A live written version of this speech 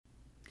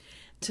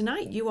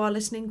Tonight you are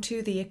listening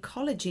to the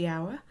Ecology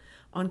Hour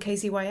on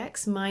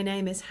KZYX. My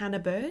name is Hannah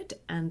Bird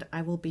and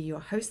I will be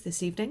your host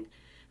this evening,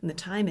 and the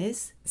time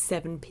is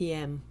 7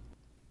 p.m.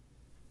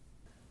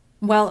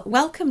 Well,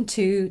 welcome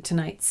to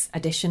tonight's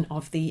edition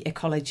of the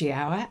Ecology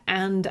Hour,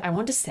 and I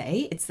want to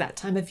say it's that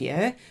time of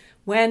year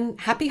when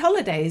happy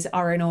holidays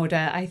are in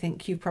order. I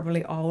think you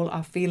probably all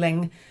are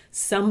feeling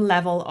some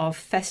level of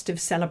festive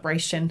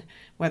celebration,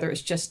 whether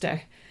it's just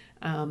a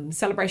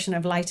celebration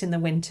of light in the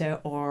winter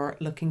or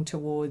looking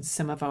towards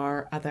some of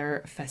our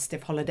other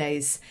festive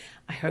holidays.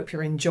 I hope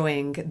you're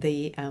enjoying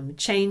the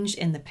change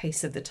in the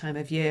pace of the time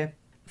of year.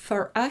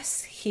 For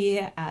us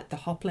here at the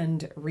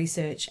Hopland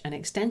Research and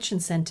Extension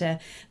Centre,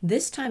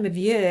 this time of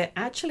year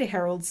actually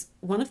heralds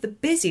one of the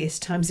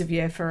busiest times of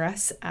year for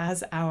us,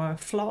 as our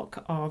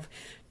flock of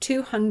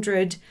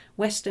 200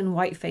 Western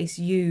whiteface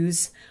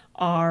ewes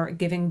are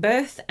giving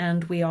birth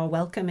and we are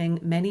welcoming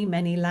many,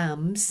 many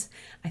lambs.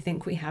 I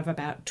think we have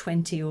about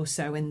 20 or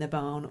so in the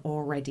barn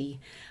already.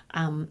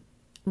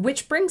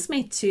 Which brings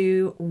me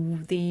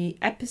to the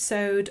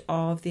episode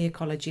of the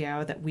Ecology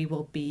Hour that we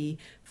will be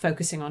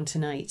focusing on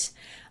tonight.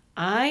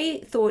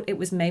 I thought it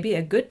was maybe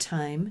a good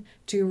time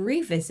to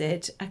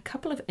revisit a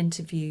couple of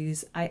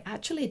interviews I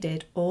actually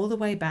did all the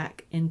way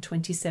back in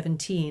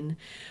 2017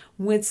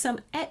 with some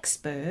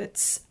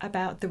experts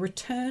about the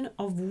return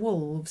of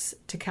wolves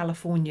to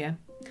California.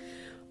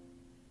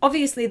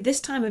 Obviously,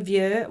 this time of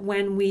year,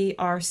 when we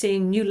are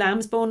seeing new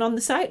lambs born on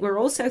the site, we're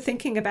also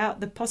thinking about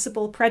the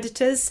possible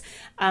predators,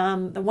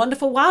 the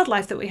wonderful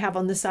wildlife that we have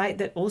on the site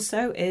that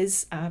also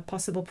is a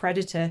possible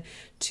predator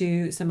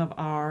to some of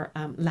our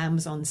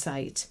lambs on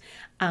site.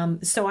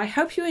 So I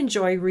hope you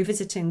enjoy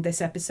revisiting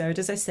this episode.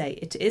 As I say,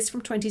 it is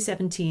from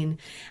 2017,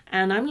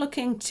 and I'm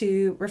looking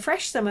to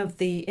refresh some of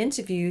the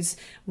interviews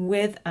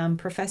with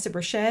Professor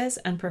Brashares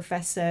and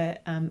Professor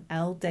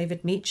L.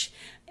 David Meach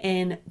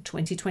in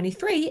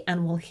 2023,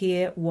 and we'll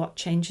hear what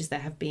changes there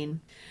have been.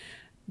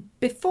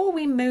 Before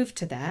we move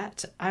to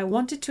that, I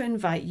wanted to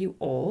invite you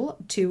all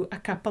to a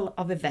couple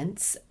of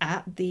events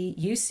at the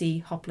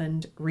UC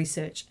Hopland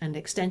Research and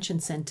Extension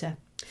Centre.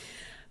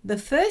 The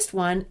first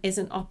one is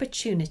an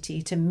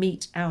opportunity to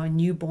meet our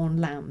newborn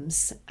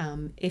lambs.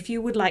 If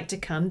you would like to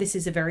come, this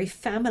is a very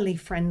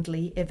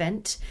family-friendly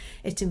event.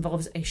 It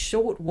involves a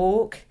short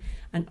walk,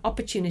 an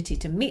opportunity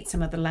to meet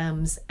some of the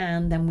lambs,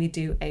 and then we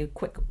do a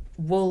quick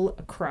wool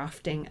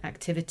crafting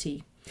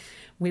activity.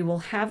 We will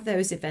have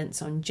those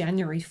events on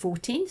January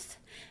 14th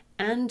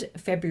and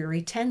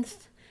February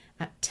 10th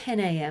at 10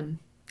 a.m.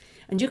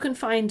 And you can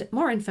find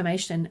more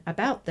information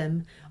about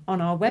them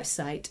on our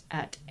website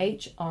at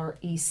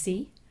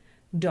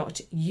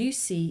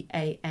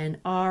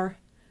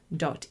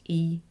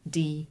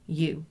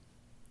hrec.ucanr.edu.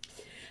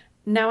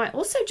 Now, I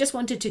also just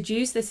wanted to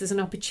use this as an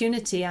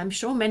opportunity. I'm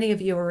sure many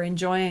of you are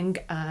enjoying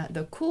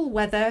the cool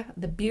weather,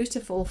 the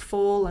beautiful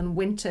fall and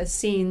winter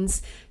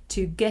scenes,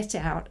 to get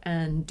out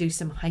and do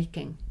some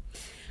hiking.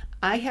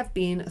 I have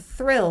been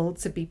thrilled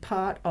to be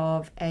part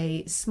of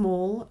a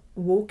small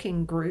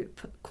walking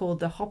group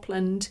called the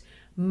Hopland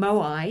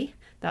Moai.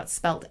 That's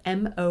spelled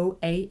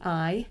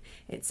M-O-A-I.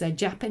 It's a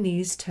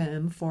Japanese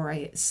term for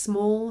a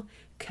small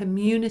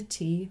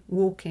community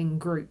walking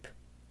group.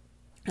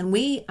 And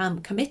we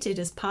committed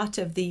as part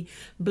of the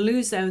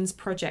Blue Zones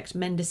Project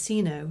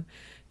Mendocino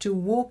to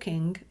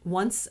walking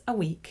once a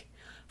week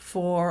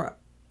for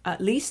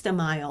at least a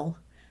mile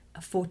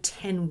for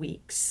 10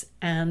 weeks.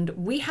 And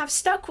we have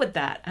stuck with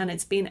that, and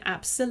it's been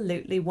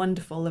absolutely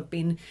wonderful. There have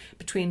been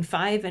between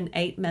 5 and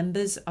 8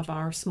 members of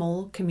our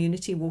small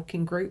community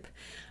walking group.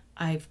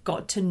 I've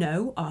got to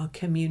know our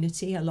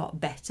community a lot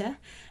better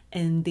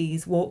in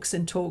these walks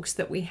and talks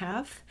that we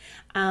have.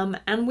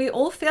 And we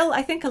all feel,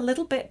 I think, a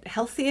little bit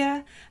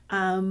healthier,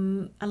 a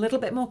little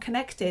bit more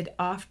connected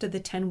after the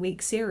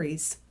 10-week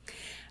series.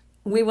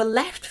 We were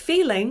left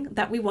feeling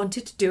that we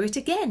wanted to do it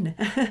again.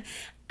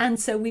 And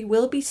so we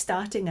will be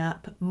starting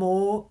up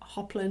more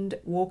Hopland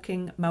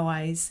walking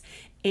moais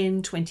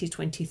in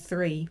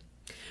 2023.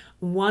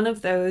 One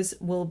of those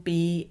will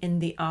be in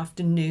the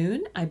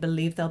afternoon. I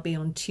believe they'll be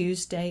on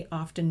Tuesday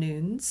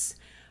afternoons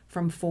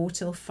from 4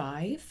 till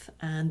 5,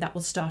 and that will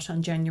start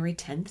on January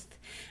 10th.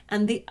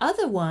 And the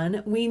other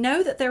one, we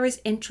know that there is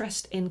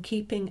interest in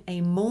keeping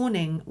a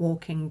morning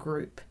walking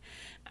group.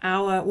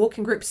 Our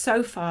walking group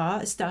so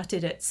far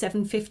started at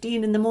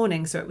 7:15 in the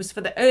morning, so it was for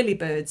the early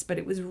birds, but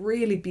it was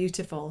really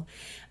beautiful.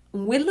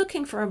 We're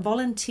looking for a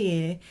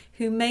volunteer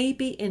who may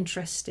be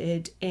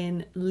interested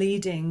in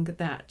leading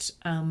that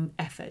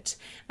effort.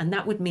 And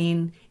that would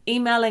mean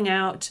emailing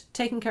out,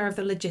 taking care of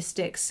the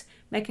logistics,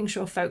 making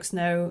sure folks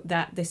know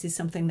that this is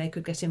something they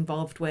could get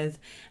involved with,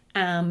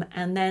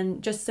 and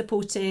then just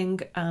supporting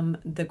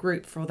the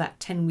group for that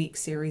 10-week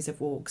series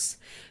of walks.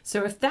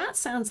 So if that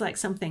sounds like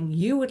something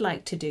you would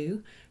like to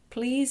do,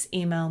 please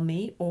email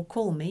me or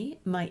call me.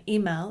 My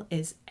email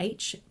is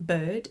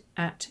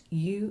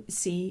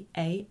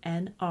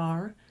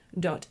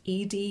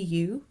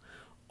hbird@ucanr.edu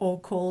or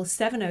call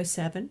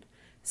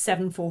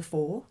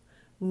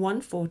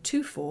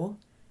 707-744-1424,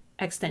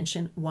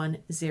 extension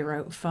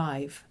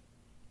 105.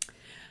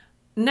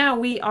 Now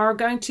we are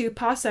going to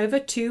pass over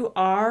to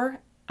our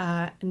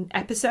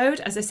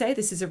episode. As I say,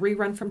 this is a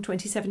rerun from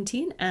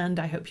 2017, and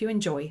I hope you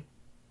enjoy.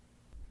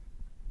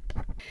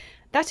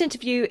 That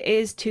interview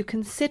is to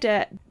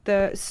consider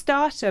the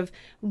start of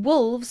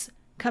wolves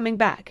coming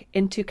back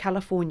into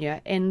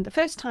California in the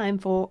first time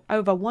for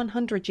over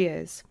 100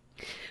 years.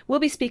 We'll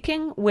be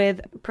speaking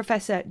with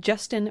Professor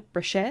Justin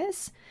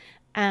Brashares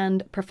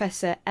and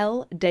Professor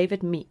L. David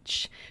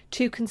Meach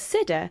to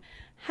consider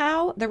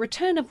how the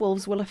return of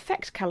wolves will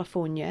affect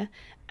California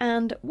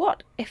and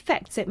what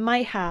effects it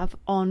may have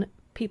on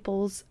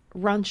people's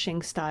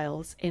ranching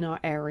styles in our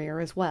area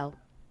as well.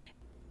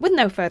 With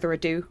no further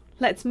ado,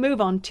 let's move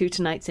on to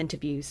tonight's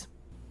interviews.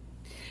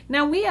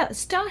 Now, we are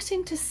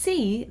starting to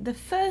see the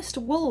first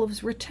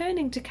wolves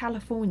returning to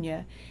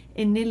California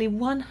in nearly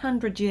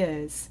 100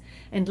 years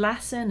in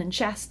Lassen and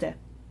Shasta.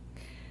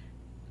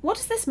 What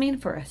does this mean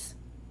for us?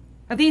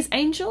 Are these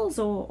angels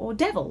or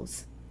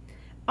devils?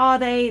 Are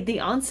they the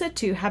answer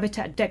to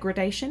habitat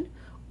degradation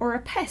or a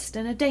pest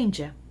and a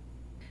danger?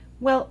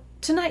 Well,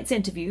 tonight's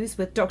interviews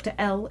with Dr.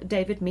 L.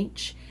 David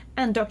Meach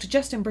and Dr.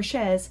 Justin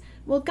Brashares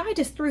will guide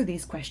us through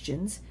these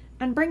questions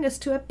and bring us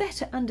to a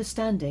better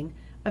understanding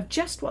of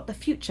just what the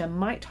future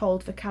might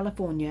hold for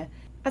California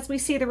as we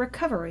see the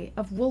recovery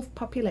of wolf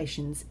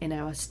populations in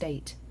our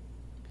state.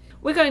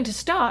 We're going to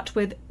start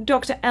with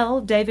Dr. L.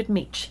 David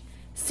Meach,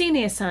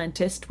 Senior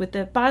Scientist with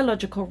the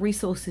Biological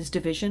Resources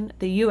Division,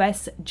 the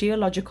U.S.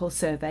 Geological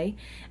Survey,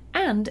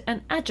 and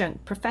an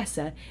Adjunct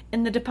Professor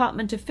in the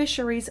Department of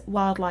Fisheries,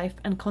 Wildlife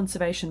and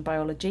Conservation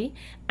Biology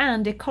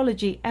and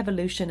Ecology,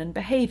 Evolution and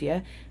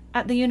Behavior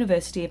at the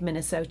University of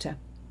Minnesota.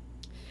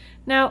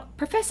 Now,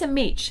 Professor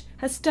Meach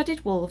has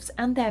studied wolves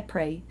and their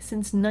prey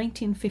since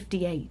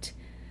 1958,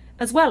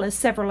 as well as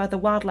several other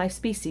wildlife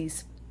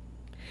species.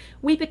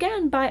 We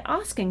began by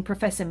asking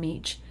Professor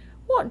Meach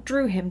what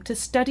drew him to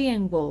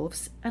studying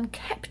wolves and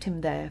kept him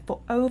there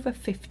for over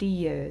 50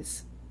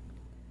 years.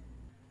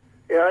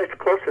 Yeah, it's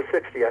close to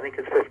 60. I think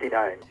it's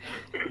 59.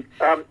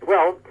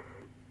 Well,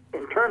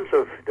 in terms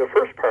of the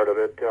first part of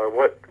it,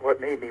 what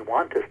made me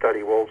want to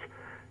study wolves,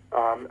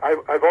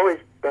 I've always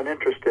been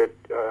interested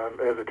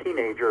as a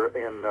teenager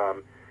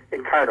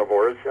in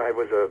carnivores. I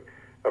was a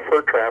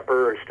fur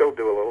trapper. I still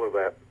do a little of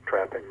that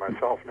trapping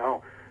myself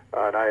now.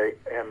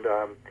 And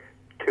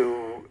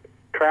to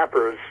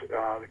trappers,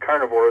 the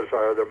carnivores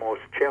are the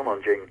most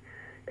challenging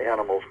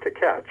animals to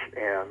catch,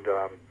 and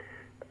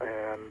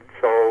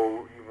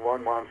so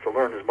one wants to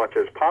learn as much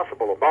as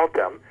possible about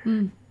them.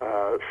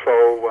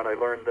 So when I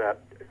learned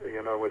that,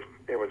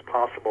 it was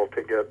possible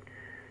to get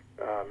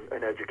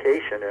an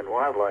education in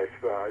wildlife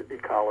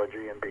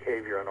ecology and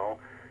behavior and all,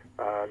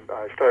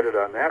 I started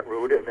on that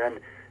route, and then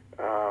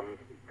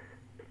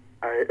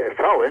I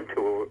fell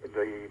into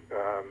the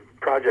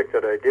project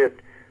that I did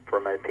for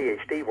my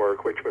PhD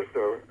work, which was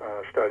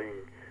studying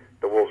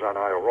the wolves on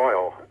Isle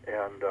Royale,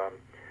 and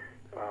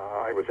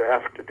I was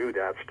asked to do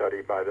that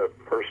study by the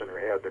person who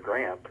had the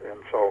grant, and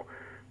so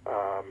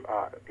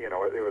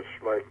it was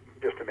like,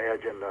 just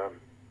imagine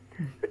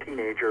a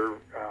teenager,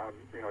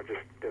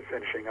 just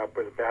finishing up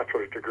with a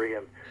bachelor's degree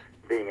and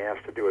being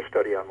asked to do a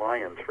study on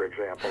lions, for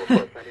example. Of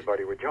course,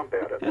 anybody would jump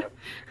at it,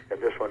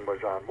 and this one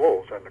was on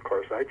wolves, and of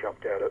course I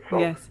jumped at it. So,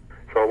 yes.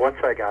 So once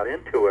I got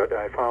into it,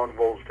 I found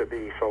wolves to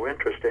be so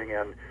interesting,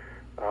 and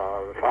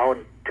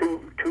found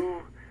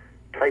two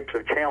types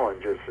of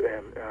challenges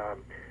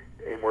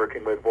in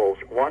working with wolves.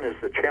 One is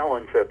the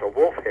challenge that the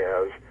wolf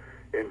has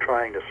in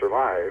trying to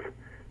survive,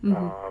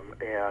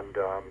 and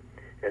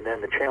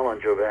then the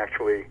challenge of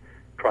actually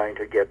trying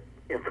to get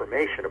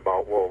information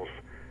about wolves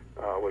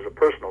was a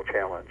personal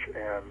challenge,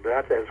 and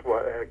that is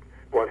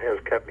what has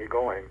kept me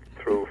going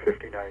through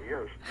 59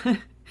 years.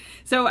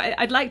 So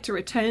I'd like to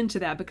return to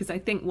that, because I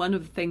think one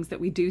of the things that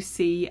we do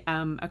see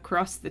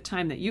across the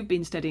time that you've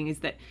been studying is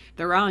that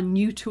there are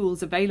new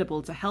tools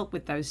available to help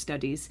with those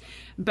studies.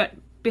 But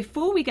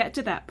before we get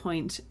to that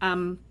point,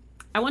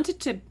 I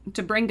wanted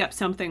to bring up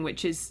something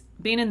which has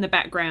been in the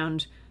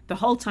background the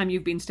whole time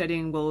you've been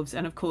studying wolves,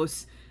 and of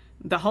course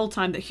the whole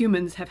time that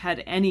humans have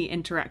had any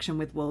interaction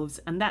with wolves,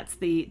 and that's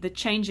the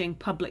changing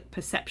public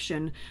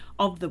perception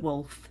of the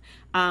wolf.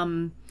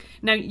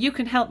 Now, you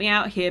can help me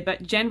out here,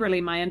 but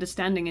generally my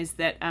understanding is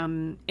that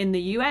in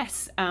the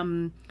US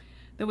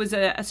there was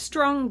a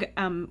strong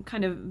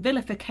kind of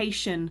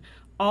vilification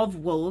of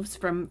wolves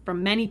from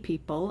many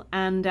people,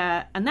 and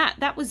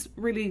that was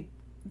really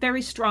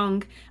very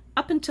strong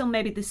up until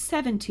maybe the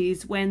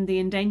 70s, when the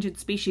Endangered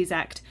Species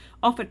Act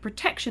offered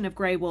protection of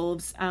grey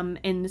wolves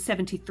in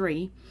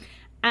 73.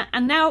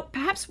 And now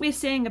perhaps we're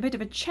seeing a bit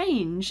of a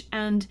change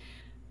and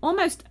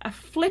almost a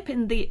flip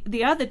in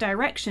the other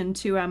direction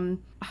to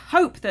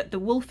hope that the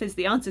wolf is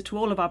the answer to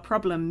all of our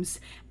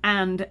problems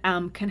and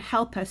can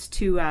help us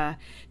to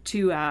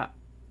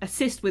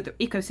assist with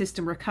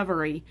ecosystem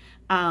recovery.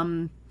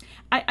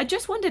 I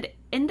just wondered,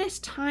 in this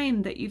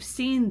time that you've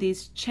seen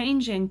these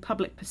changing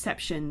public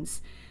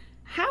perceptions,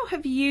 how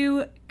have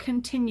you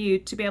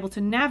continued to be able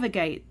to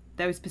navigate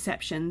those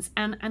perceptions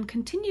and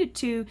continued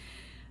to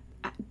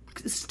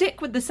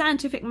stick with the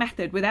scientific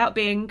method without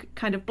being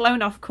kind of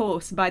blown off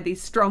course by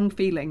these strong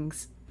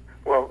feelings?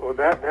 Well,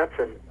 that's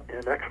an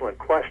excellent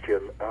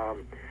question,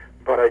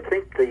 but I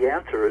think the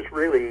answer is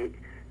really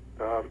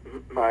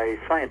my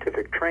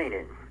scientific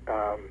training.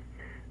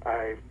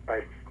 I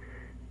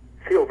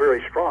feel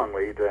very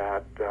strongly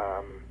that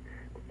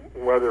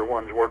whether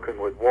one's working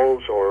with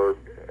wolves or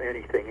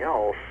anything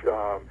else,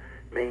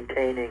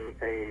 maintaining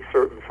a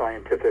certain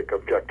scientific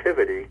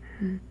objectivity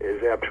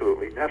is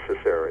absolutely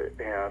necessary.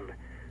 And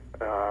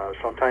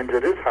sometimes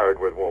it is hard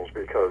with wolves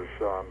because,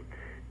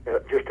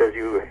 just as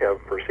you have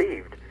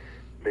perceived,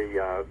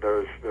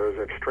 there's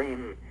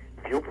extreme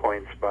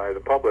viewpoints by the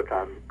public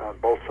on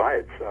both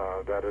sides.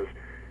 That is,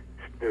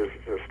 there's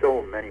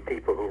still many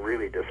people who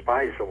really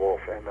despise the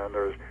wolf, and then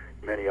there's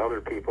many other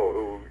people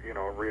who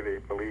really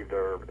believe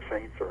they're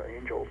saints or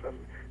angels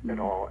and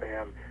all.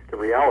 And the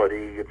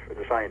reality,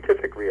 the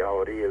scientific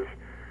reality, is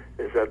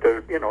that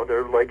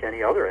they're like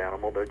any other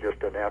animal. They're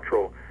just a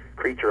natural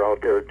creature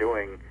out there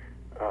doing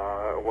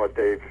what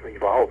they've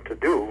evolved to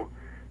do.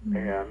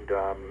 And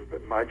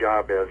my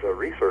job as a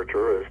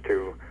researcher is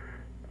to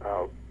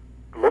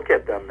look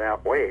at them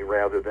that way,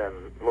 rather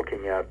than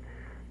looking at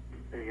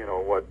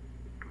what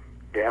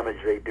damage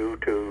they do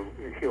to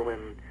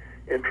human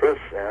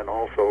interests, and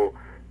also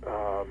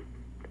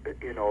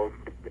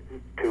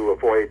to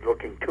avoid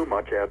looking too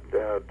much at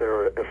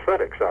their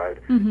aesthetic side.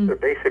 They're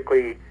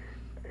basically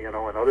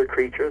another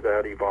creature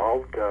that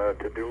evolved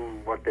to do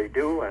what they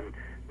do, and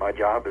my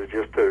job is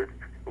just to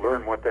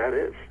learn what that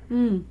is.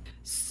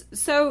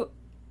 So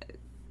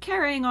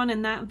carrying on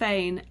in that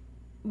vein,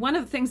 one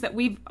of the things that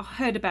we've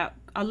heard about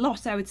a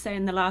lot, I would say,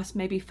 in the last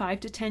maybe 5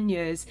 to 10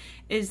 years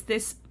is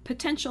this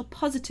potential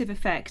positive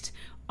effect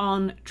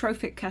on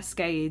trophic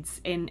cascades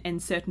in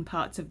certain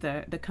parts of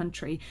the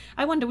country.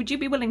 I wonder, would you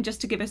be willing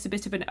just to give us a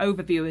bit of an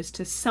overview as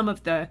to some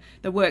of the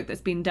work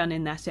that's been done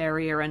in that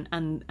area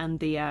and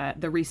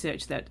the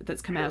research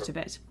that's come out of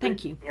it?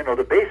 Thank you.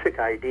 The basic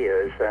idea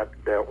is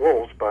that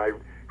wolves, by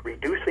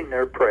reducing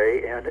their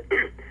prey, and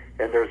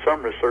there's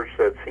some research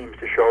that seems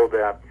to show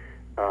that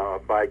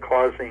by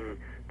causing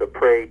the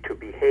prey to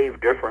behave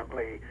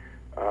differently,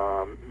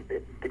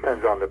 it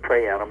depends on the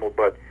prey animal,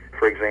 but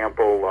for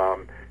example,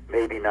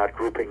 maybe not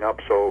grouping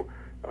up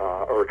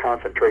or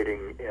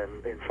concentrating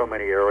in so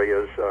many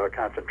areas,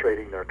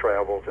 concentrating their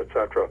travels,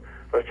 etc.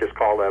 Let's just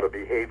call that a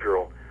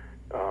behavioral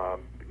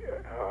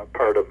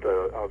part of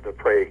the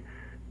prey,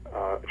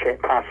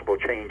 possible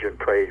change in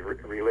prey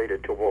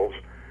related to wolves.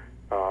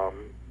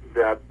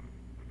 That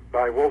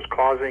by wolves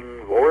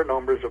causing lower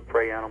numbers of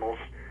prey animals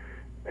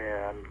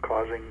and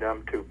causing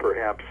them to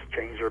perhaps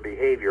change their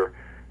behavior,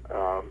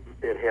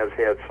 it has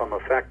had some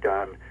effect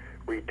on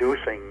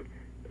reducing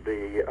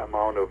the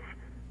amount of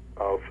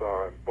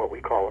what we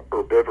call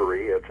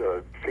herbivory.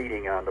 It's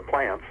feeding on the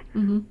plants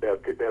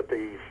that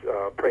these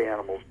prey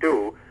animals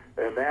do,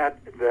 and that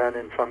then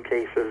in some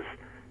cases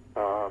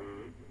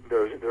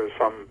there's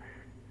some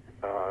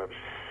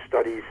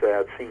studies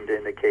that seem to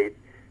indicate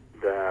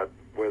that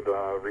with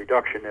a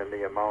reduction in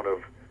the amount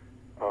of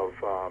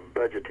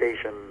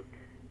vegetation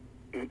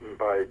eaten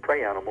by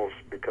prey animals,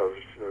 because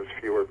there's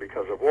fewer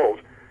because of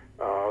wolves,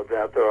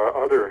 that there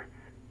are other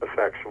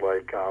effects,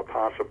 like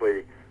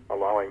possibly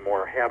allowing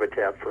more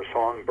habitat for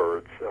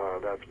songbirds.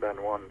 That's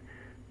been one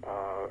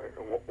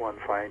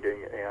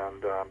finding,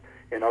 and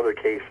in other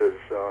cases,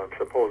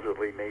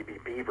 supposedly maybe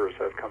beavers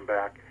have come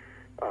back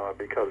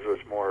because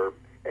there's more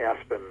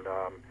aspen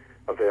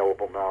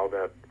available now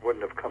that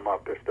wouldn't have come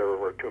up if there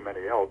were too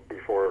many elk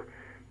before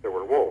there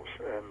were wolves.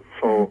 And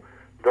so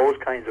those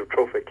kinds of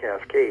trophic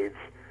cascades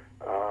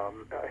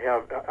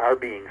are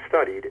being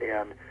studied,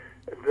 and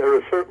there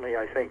is certainly,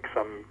 I think,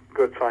 some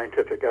good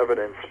scientific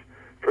evidence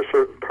for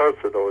certain parts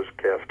of those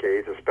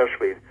cascades,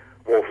 especially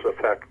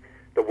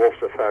the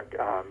wolf's effect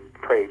on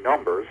prey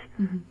numbers,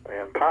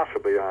 and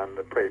possibly on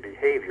the prey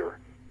behavior.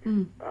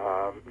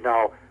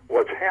 Now,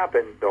 what's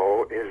happened,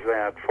 though, is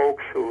that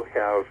folks who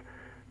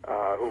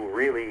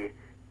really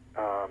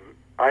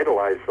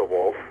idolize the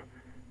wolf,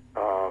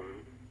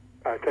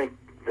 I think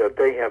that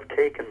they have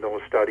taken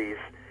those studies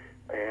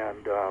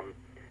and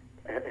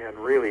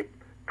really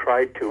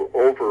tried to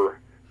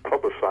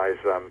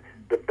over-publicize them.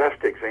 The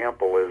best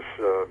example is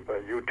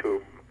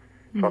YouTube,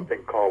 something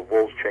called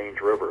Wolves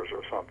Change Rivers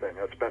or something.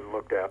 It's been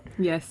looked at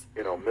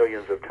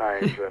millions of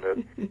times,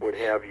 and it would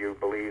have you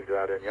believe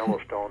that in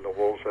Yellowstone the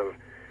wolves have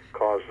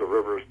caused the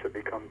rivers to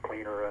become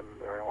cleaner and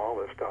all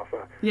this stuff.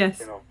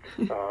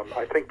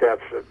 I think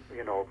that's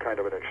kind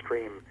of an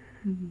extreme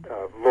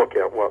look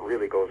at what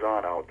really goes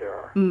on out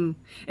there.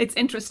 It's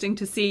interesting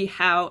to see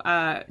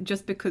how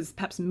just because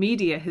perhaps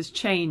media has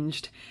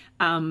changed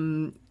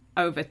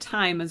over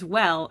time as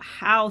well,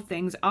 how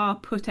things are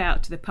put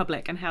out to the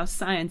public and how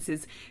science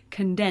is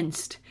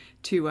condensed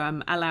to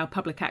allow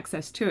public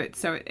access to it.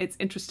 So it's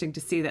interesting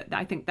to see that.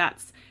 I think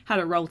that's had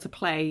a role to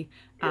play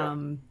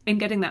in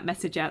getting that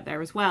message out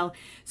there as well.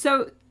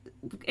 So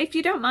if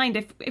you don't mind,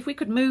 if we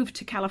could move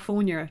to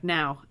California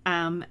now,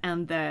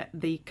 and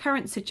the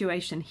current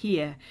situation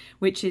here,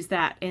 which is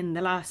that in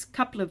the last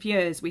couple of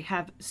years we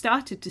have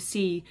started to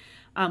see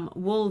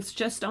wolves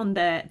just on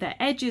the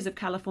edges of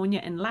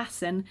California in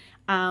Lassen,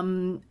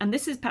 and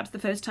this is perhaps the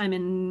first time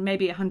in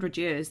maybe 100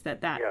 years that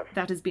Yes.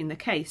 has been the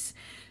case.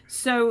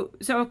 So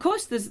of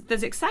course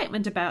there's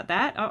excitement about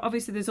that.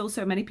 Obviously, there's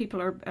also many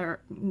people are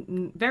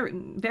very,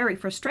 very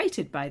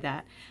frustrated by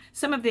that.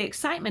 Some of the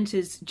excitement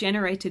is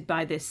generated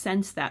by this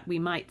sense that we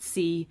might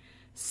see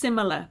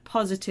similar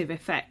positive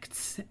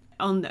effects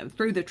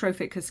through the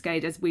trophic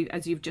cascade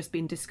as you've just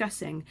been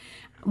discussing.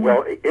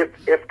 Well,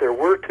 if there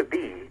were to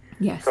be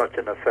Yes. such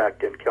an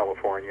effect in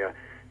California,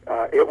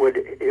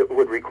 it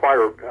would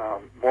require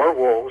more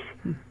wolves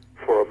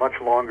for a much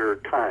longer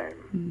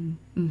time.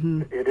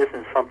 Mm-hmm. It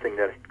isn't something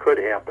that could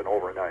happen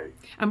overnight.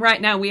 And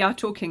right now we are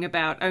talking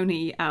about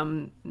only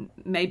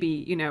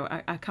maybe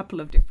a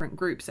couple of different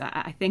groups.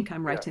 I think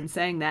I'm right in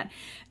saying that.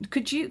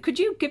 Could you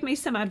give me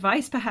some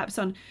advice perhaps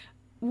on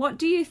what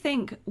do you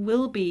think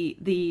will be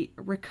the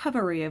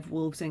recovery of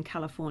wolves in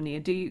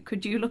California?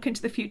 Could you look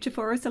into the future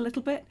for us a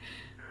little bit?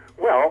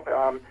 Well,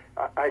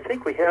 I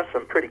think we have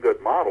some pretty good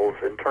models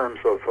in terms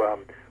of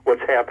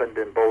what's happened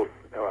in both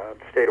the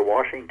state of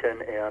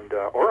Washington and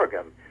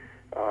Oregon.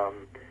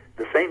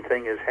 The same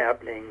thing is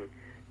happening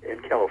in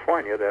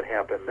California that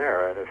happened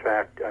there, and in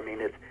fact, I mean,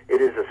 it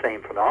is the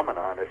same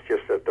phenomenon. It's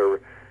just that there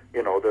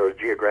are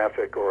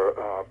geographic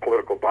or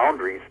political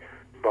boundaries,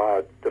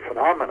 but the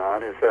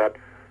phenomenon is that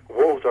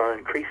wolves are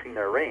increasing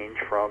their range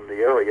from the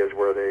areas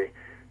where they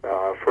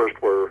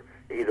first were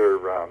either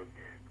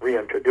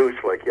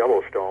reintroduced, like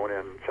Yellowstone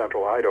in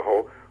central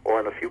Idaho, or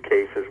in a few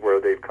cases where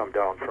they've come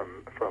down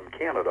from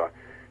Canada.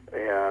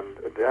 And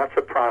that's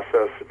a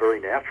process, a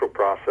very natural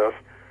process,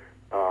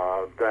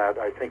 that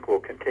I think will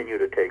continue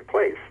to take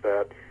place.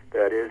 That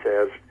is,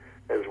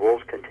 as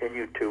wolves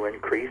continue to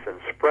increase and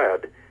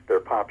spread their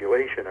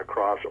population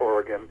across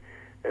Oregon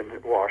and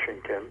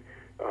Washington,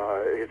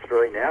 it's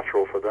very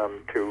natural for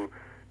them to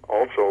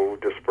also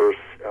disperse,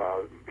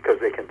 because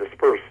they can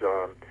disperse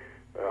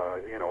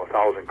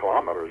 1,000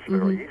 kilometers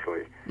very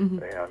easily,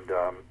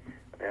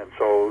 and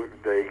so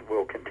they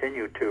will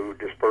continue to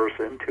disperse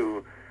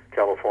into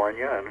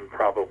California and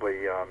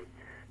probably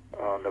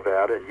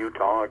Nevada and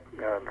Utah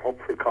and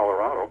hopefully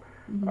Colorado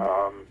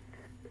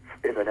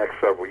in the next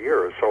several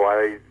years. So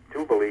I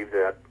do believe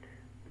that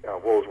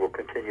wolves will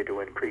continue to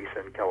increase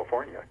in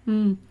California.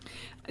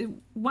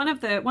 One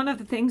of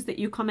the things that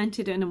you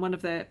commented in one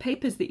of the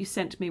papers that you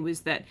sent me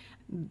was that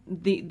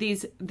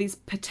these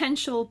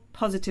potential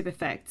positive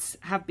effects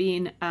have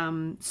been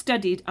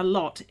studied a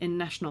lot in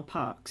national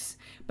parks,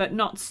 but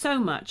not so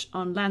much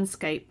on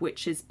landscape,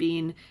 which has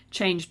been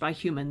changed by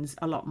humans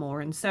a lot more.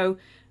 And so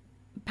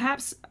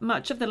perhaps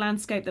much of the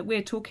landscape that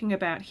we're talking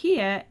about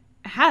here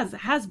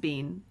has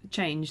been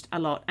changed a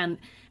lot. And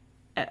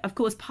of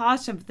course,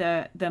 part of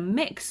the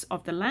mix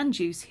of the land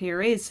use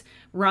here is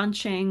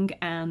ranching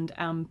and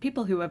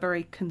people who are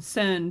very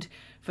concerned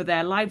for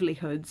their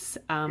livelihoods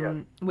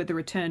with the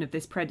return of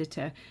this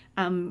predator.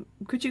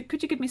 Could you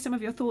give me some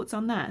of your thoughts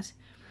on that?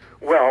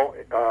 Well,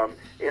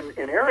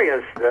 in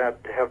areas that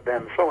have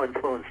been so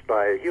influenced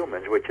by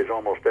humans, which is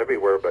almost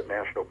everywhere but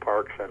national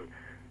parks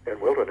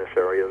and wilderness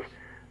areas,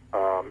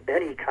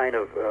 any kind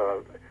of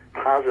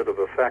positive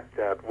effect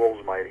that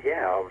wolves might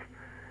have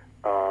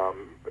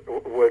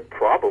would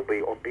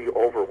probably be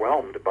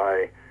overwhelmed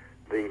by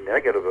the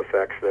negative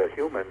effects that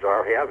humans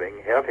are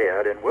having, have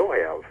had, and will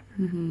have.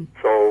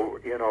 So,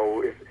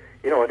 if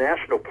a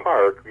national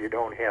park, you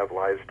don't have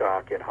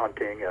livestock and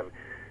hunting and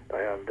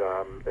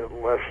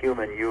less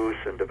human use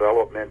and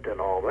development and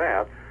all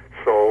that.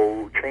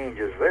 So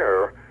changes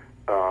there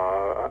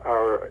are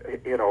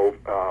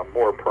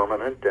more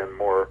permanent and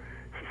more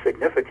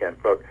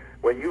significant. But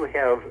when you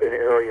have an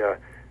area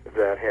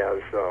that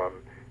has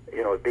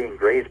being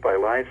grazed by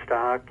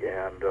livestock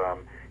and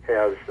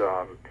has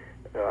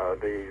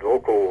the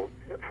local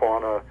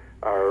fauna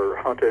are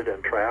hunted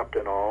and trapped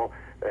and all,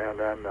 and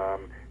then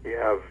you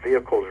have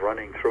vehicles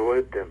running through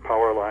it and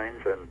power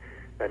lines and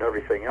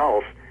everything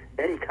else,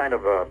 any kind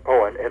of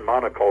and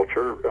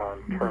monoculture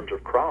in terms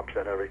of crops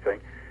and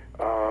everything,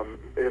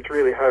 it's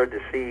really hard to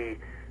see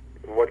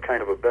what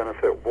kind of a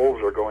benefit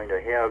wolves are going to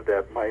have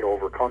that might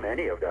overcome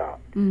any of that.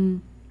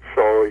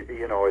 So,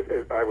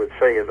 I would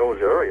say in those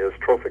areas,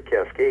 trophic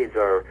cascades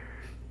are,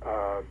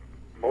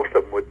 most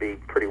of them would be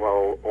pretty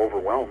well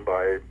overwhelmed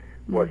by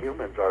what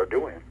humans are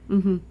doing.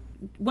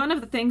 One of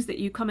the things that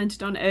you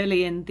commented on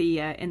early in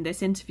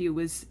this interview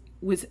was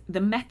the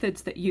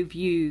methods that you've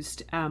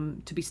used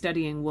to be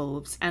studying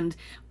wolves. And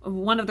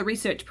one of the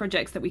research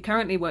projects that we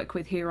currently work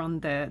with here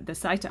on the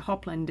site at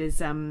Hopland is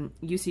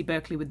UC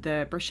Berkeley with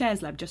the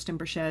Brashares lab, Justin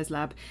Brashares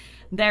lab.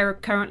 They're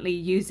currently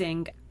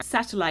using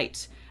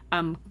satellite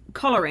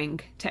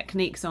collaring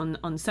techniques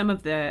on some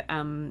of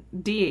the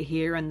deer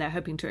here, and they're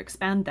hoping to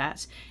expand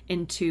that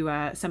into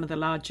some of the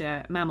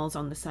larger mammals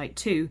on the site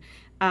too.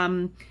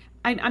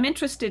 I'm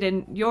interested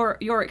in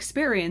your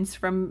experience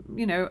from,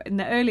 in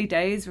the early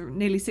days,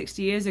 nearly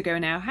 60 years ago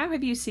now. How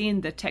have you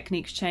seen the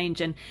techniques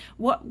change, and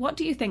what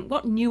do you think,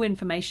 what new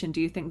information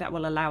do you think that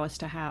will allow us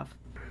to have?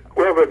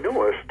 Well, the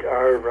newest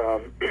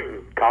are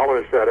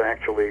collars that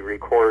actually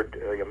record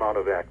the amount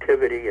of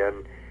activity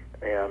and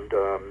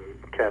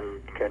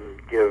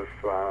can give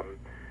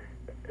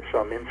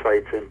some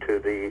insights into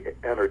the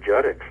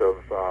energetics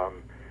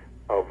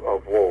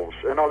of wolves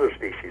and other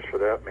species for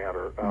that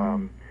matter.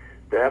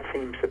 That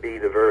seems to be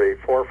the very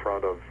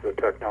forefront of the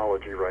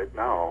technology right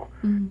now,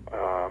 and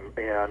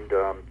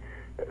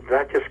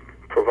that just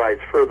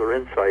provides further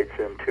insights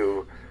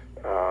into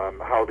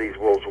how these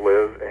wolves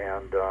live,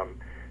 and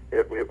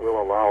it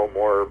will allow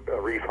more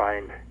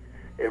refined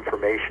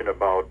information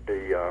about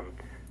the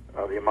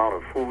amount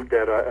of food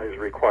that is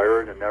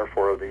required, and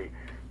therefore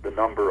the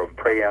number of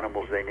prey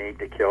animals they need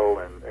to kill,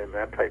 and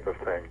that type of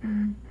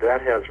thing. That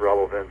has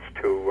relevance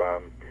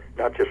to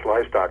not just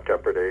livestock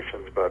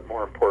depredations, but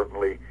more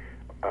importantly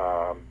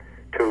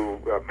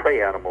to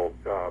prey animal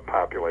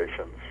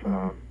populations.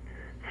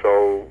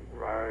 So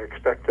I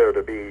expect there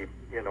to be,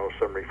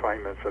 some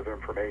refinements of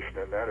information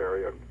in that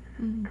area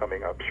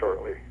coming up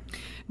shortly.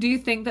 Do you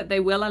think that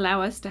they will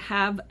allow us to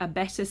have a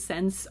better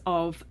sense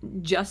of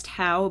just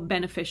how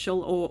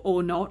beneficial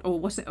or not,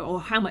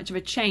 or how much of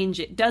a change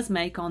it does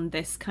make on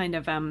this kind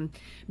of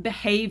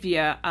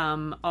behavior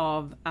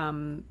of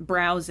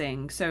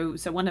browsing? So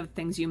one of the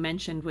things you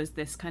mentioned was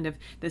this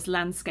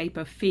landscape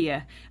of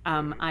fear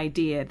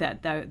idea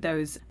that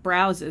those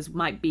browsers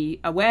might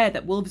be aware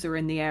that wolves are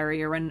in the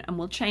area and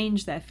will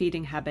change their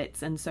feeding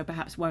habits, and so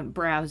perhaps won't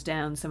browse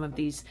down some of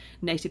these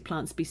native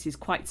plant species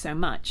quite so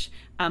much.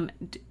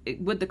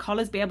 Would the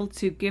collars be able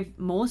to give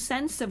more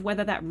sense of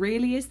whether that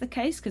really is the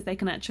case, because they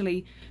can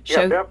actually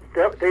show? Yeah,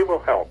 that they will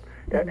help.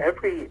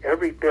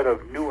 Every bit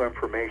of new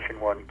information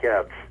one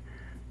gets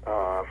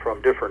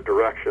from different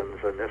directions,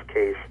 in this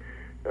case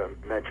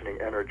mentioning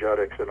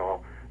energetics and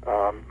all,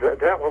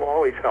 that will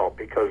always help,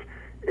 because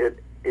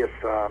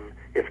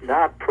if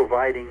not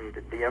providing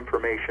the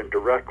information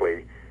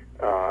directly,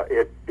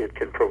 it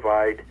can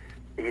provide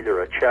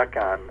either a check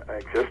on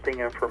existing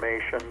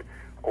information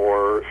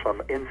or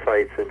some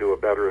insights into a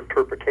better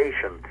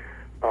interpretation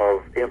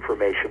of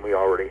information we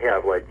already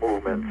have, like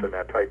movements and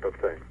that type of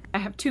thing. I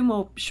have two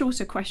more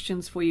shorter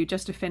questions for you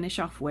just to finish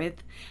off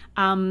with.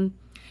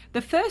 The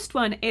first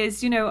one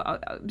is,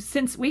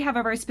 since we have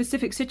a very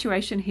specific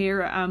situation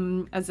here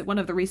as one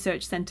of the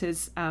research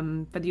centers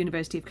for the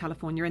University of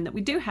California, in that we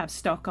do have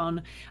stock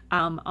on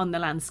the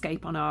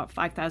landscape on our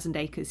 5,000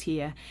 acres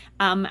here.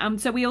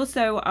 So we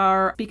also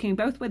are speaking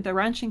both with the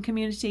ranching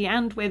community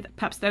and with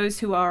perhaps those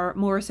who are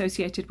more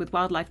associated with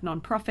wildlife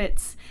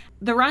nonprofits.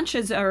 The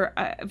ranchers are,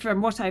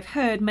 from what I've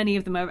heard, many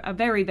of them are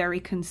very, very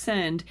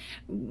concerned.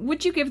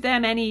 Would you give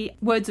them any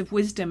words of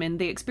wisdom in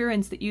the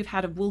experience that you've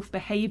had of wolf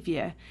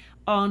behavior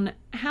on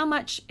how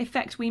much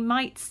effect we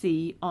might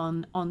see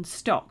on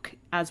stock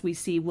as we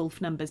see wolf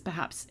numbers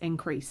perhaps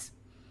increase?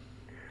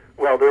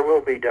 Well, there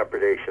will be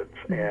depredations,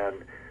 and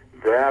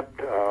that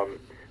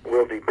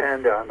will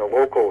depend on the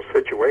local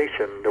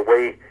situation, the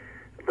way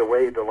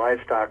the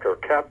livestock are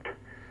kept,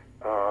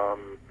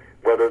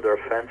 whether they're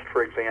fenced,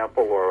 for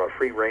example, or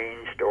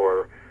free-ranged,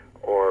 or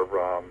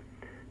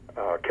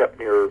kept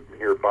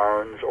near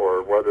barns,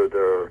 or whether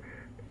they're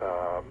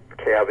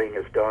calving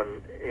is done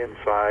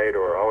inside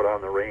or out on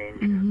the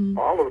range.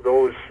 All of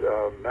those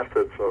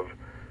methods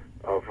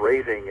of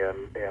raising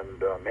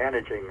and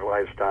managing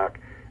livestock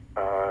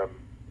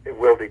it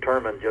will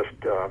determine just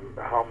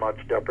how much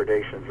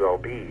depredations there'll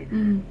be.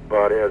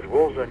 But as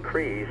wolves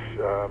increase,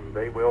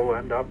 they will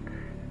end up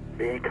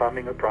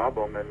becoming a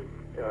problem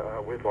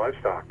with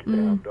livestock,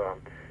 and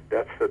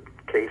that's the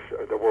case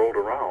the world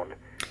around.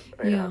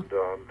 And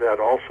that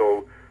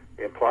also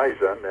implies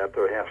then that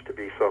there has to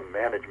be some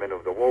management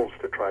of the wolves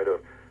to try to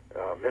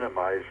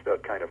minimize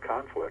that kind of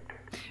conflict.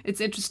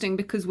 It's interesting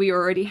because we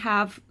already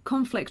have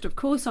conflict, of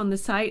course, on the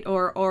site,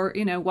 or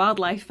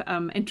wildlife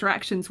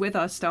interactions with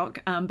our stock.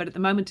 But at the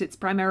moment, it's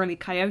primarily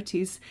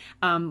coyotes.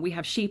 We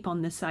have sheep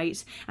on the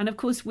site, and of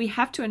course, we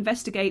have to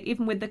investigate,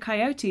 even with the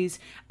coyotes,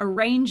 a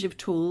range of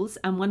tools.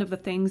 And one of the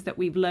things that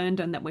we've learned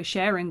and that we're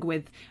sharing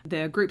with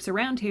the groups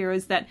around here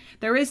is that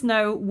there is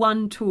no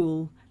one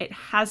tool. It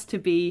has to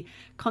be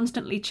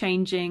constantly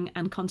changing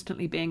and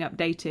constantly being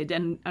updated.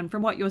 And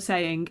from what you're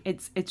saying,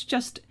 it's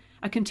just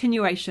a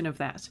continuation of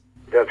that.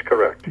 That's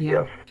correct.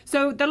 Yes.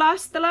 So the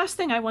last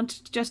thing I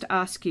wanted to just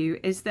ask you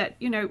is that,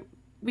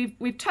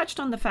 we've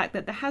touched on the fact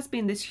that there has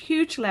been this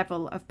huge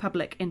level of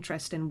public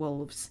interest in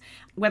wolves,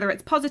 whether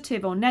it's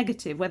positive or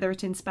negative, whether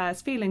it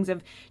inspires feelings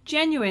of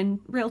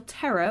genuine, real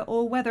terror,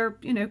 or whether,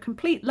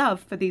 complete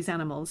love for these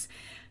animals.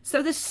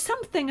 So there's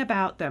something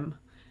about them.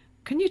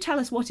 Can you tell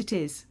us what it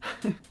is?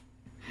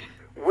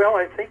 Well,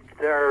 I think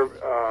they're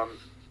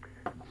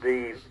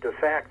the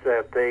fact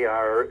that they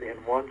are, in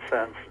one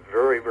sense,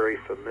 very, very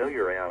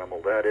familiar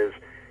animal. That is,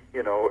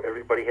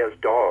 everybody has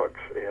dogs,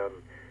 and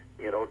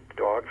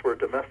dogs were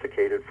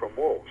domesticated from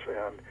wolves,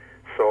 and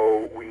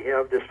so we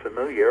have this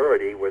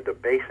familiarity with the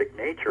basic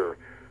nature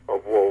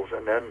of wolves,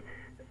 and then,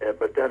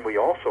 but then we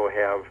also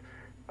have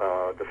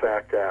the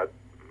fact that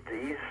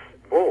these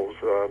wolves,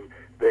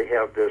 they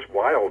have this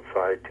wild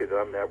side to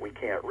them that we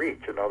can't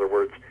reach. In other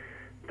words,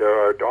 there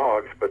are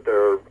dogs, but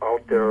they're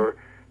out there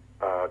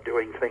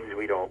doing things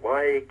we don't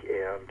like,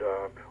 and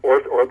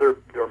or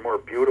they're more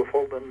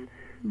beautiful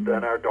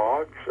than our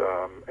dogs,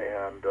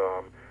 and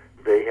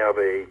they have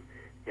a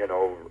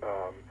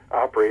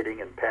operating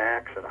in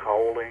packs and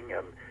howling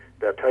and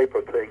that type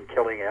of thing,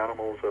 killing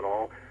animals and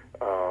all.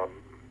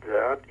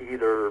 That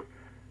either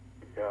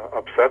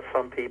upsets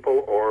some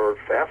people or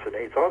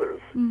fascinates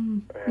others,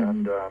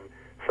 and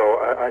so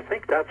I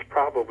think that's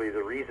probably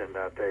the reason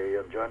that they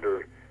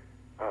engender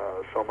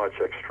so much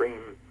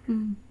extreme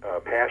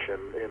passion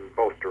in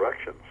both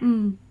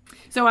directions.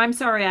 So I'm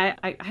sorry,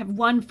 I have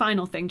one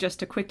final thing just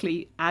to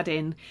quickly add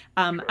in.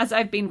 As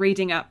I've been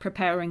reading up,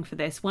 preparing for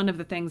this, one of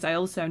the things I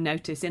also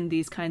notice in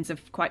these kinds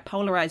of quite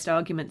polarized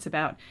arguments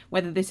about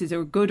whether this is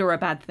a good or a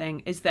bad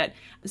thing is that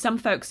some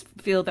folks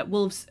feel that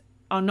wolves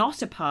are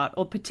not a part,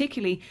 or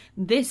particularly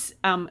this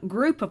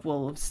group of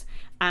wolves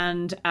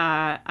and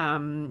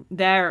their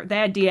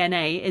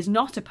DNA is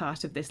not a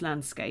part of this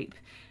landscape.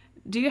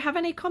 Do you have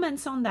any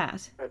comments on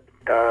that?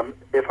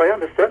 If I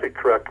understood it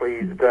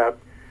correctly, that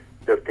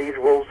these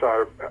wolves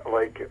are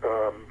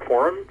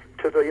foreign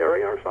to the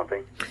area or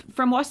something?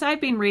 From what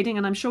I've been reading,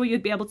 and I'm sure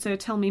you'd be able to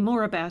tell me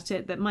more about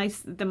it, that my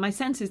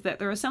sense is that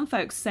there are some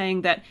folks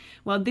saying that,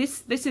 well,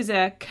 this is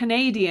a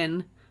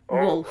Canadian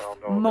wolf,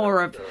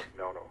 no.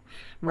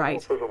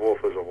 Right. A wolf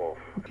is a wolf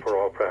for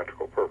all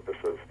practical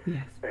purposes.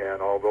 Yes.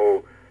 And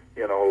although,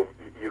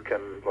 you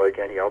can, like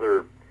any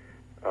other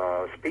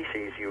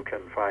species, you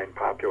can find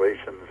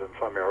populations in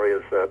some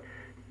areas that,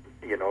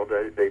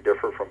 they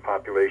differ from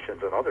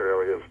populations in other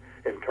areas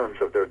in terms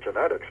of their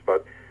genetics,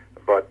 but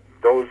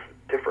those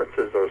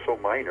differences are so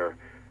minor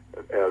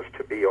as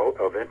to be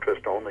of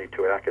interest only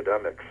to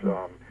academics.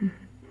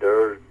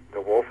 The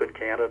wolf in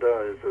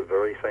Canada is the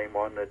very same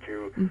one that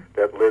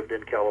lived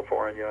in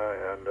California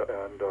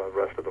and the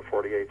rest of the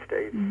 48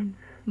 states, and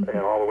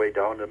all the way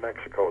down to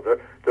Mexico.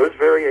 There's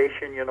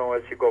variation,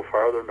 as you go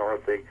farther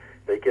north,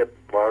 they get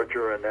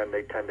larger, and then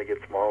they tend to get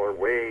smaller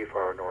way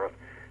far north,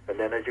 and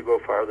then as you go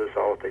farther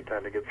south, they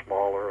tend to get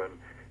smaller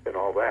and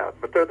all that.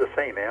 But they're the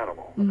same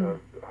animal.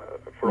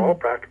 For all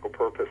practical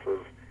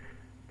purposes,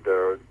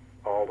 they're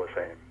all the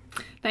same.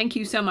 Thank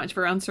you so much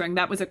for answering.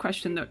 That was a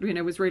question that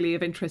was really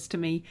of interest to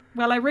me.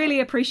 Well, I really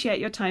appreciate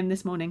your time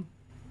this morning.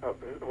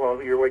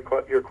 Well, you're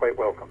quite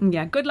welcome.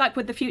 Yeah, good luck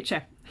with the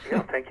future.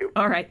 Yeah, thank you.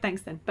 All right,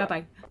 thanks then.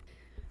 Bye-bye.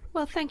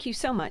 Well, thank you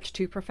so much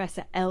to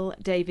Professor L.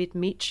 David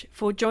Meach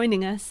for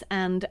joining us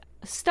and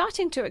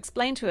starting to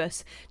explain to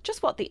us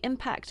just what the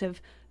impact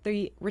of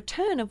the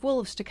return of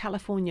wolves to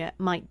California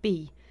might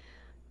be.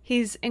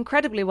 He's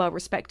incredibly well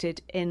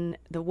respected in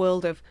the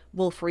world of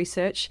wolf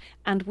research,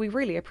 and we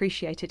really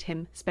appreciated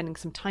him spending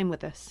some time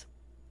with us.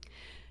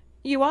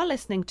 You are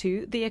listening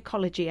to The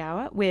Ecology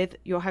Hour with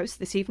your host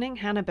this evening,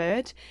 Hannah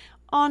Bird,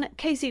 on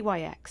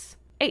KZYX,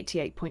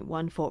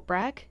 88.1 Fort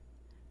Bragg,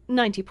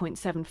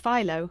 90.7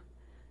 Philo,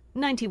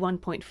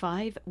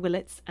 91.5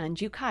 Willits and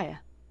Ukiah.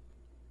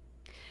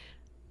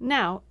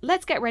 Now,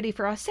 let's get ready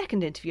for our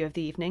second interview of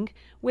the evening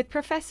with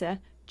Professor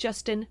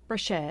Justin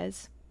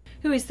Brashares,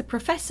 who is the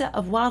Professor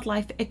of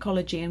Wildlife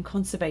Ecology and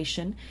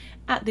Conservation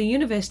at the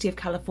University of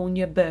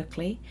California,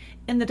 Berkeley,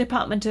 in the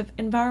Department of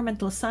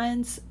Environmental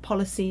Science,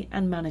 Policy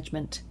and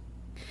Management.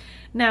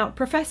 Now,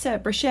 Professor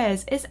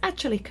Brashares is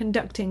actually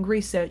conducting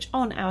research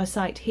on our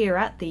site here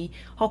at the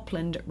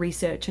Hopland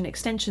Research and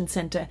Extension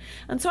Centre,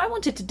 and so I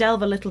wanted to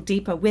delve a little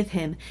deeper with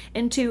him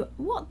into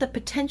what the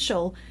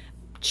potential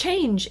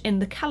change in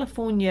the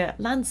California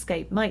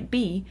landscape might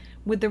be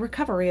with the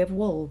recovery of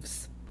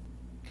wolves.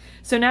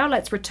 So now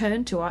let's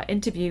return to our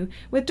interview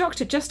with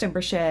Dr. Justin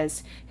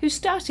Brashares, who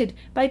started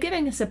by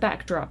giving us a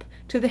backdrop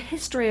to the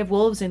history of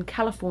wolves in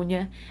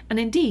California and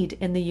indeed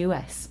in the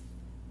US.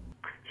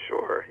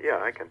 Sure,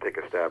 yeah, I can take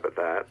a stab at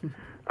that,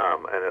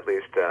 and at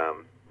least a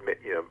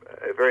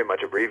very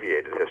much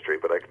abbreviated history,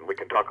 but we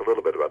can talk a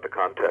little bit about the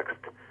context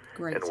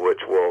in which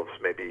wolves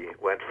maybe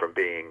went from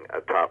being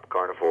a top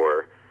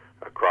carnivore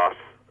across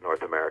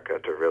North America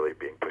to really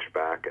being pushed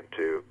back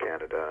into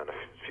Canada and a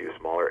few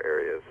smaller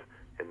areas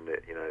in the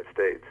United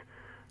States.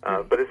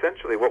 But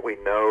essentially what we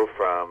know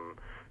from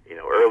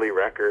early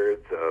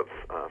records of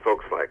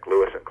folks like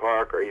Lewis and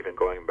Clark, or even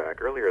going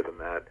back earlier than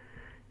that,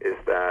 is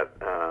that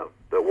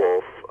the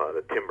wolf,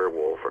 the timber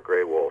wolf or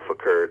gray wolf,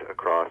 occurred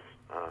across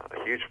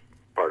a huge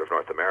part of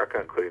North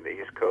America, including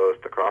the East Coast,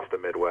 across the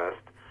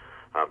Midwest,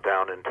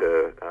 down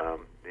into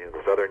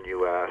the southern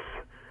U.S.,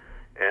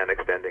 and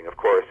extending, of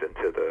course,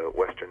 into the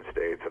western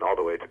states and all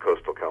the way to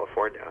coastal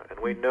California. And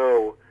we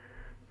know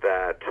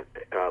that,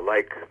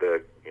 like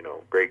the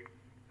great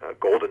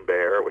golden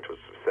bear, which was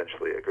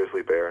essentially a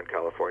grizzly bear in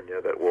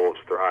California, that wolves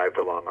thrived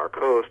along our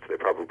coast. They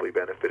probably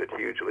benefited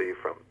hugely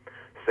from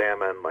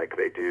salmon, like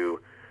they do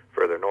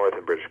further north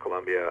in British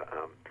Columbia.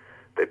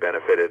 They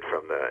benefited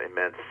from the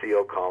immense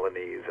seal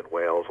colonies and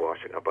whales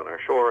washing up on our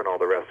shore and all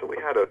the rest. So we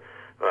had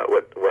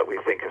what we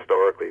think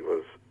historically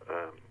was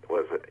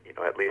was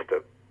at least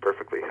a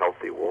perfectly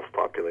healthy wolf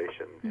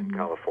population in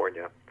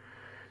California.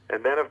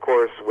 And then, of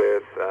course,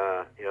 with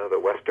the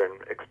western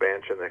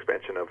expansion, the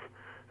expansion of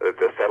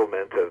the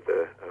settlement of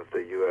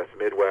the U.S.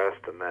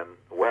 Midwest and then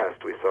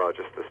West, we saw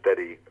just the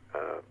steady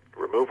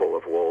removal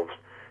of wolves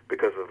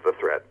because of the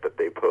threat that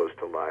they pose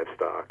to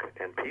livestock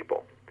and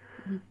people.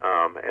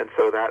 And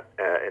so that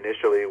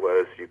initially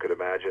was, you could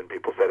imagine,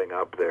 people setting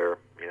up their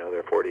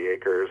 40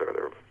 acres or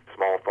their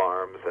small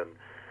farms and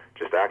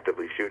just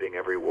actively shooting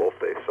every wolf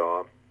they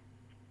saw.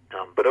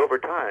 But over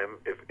time,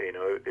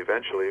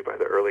 eventually by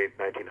the early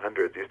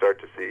 1900s, you start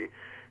to see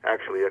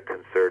actually a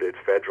concerted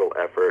federal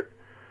effort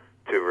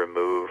to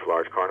remove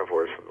large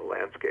carnivores from the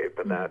landscape,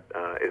 and that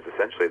is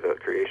essentially the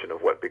creation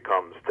of what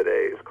becomes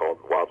today is called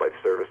Wildlife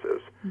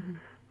Services,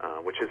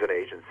 which is an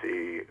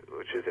agency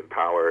which is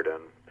empowered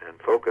and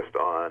focused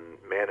on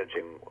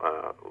managing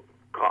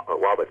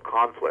wildlife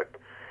conflict.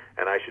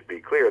 And I should be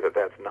clear that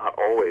that's not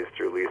always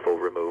through lethal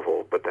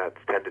removal, but that's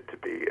tended to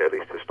be, at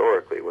least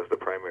historically, was the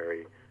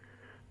primary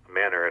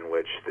manner in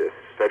which this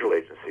federal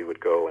agency would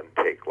go and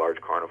take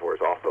large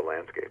carnivores off the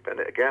landscape. And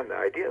again, the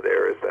idea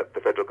there is that the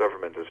federal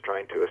government is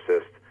trying to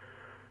assist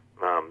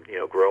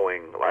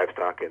growing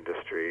livestock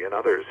industry and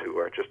others who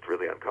are just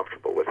really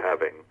uncomfortable with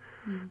having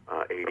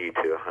 80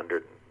 to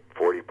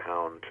 140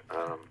 pound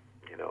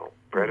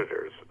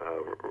predators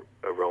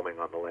roaming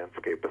on the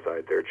landscape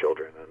beside their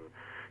children and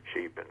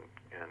sheep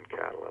and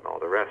cattle and all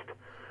the rest.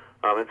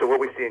 And so what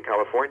we see in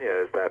California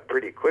is that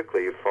pretty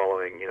quickly,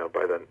 following,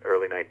 by the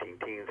early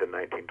 19-teens and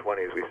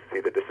 1920s, we see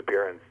the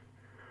disappearance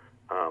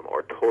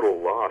or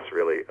total loss,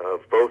 really,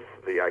 of both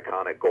the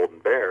iconic golden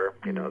bear,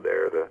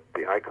 there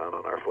the icon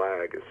on our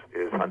flag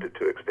is hunted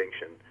to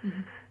extinction,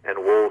 and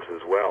wolves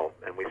as well.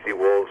 And we see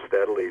wolves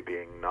steadily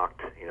being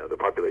knocked, the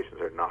populations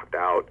are knocked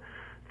out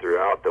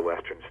throughout the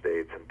western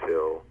states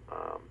until,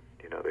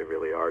 they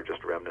really are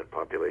just remnant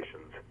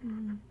populations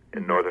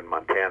in northern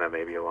Montana,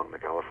 maybe along the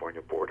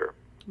California border.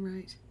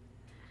 Right.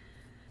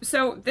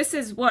 So this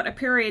is a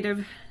period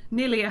of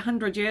nearly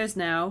 100 years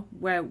now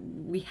where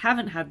we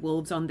haven't had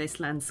wolves on this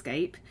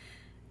landscape.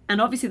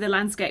 And obviously the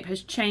landscape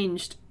has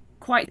changed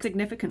quite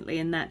significantly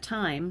in that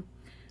time.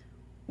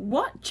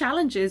 What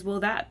challenges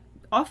will that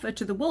offer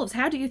to the wolves?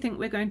 How do you think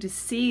we're going to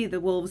see the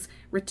wolves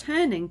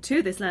returning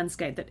to this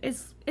landscape that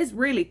is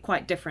really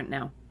quite different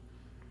now?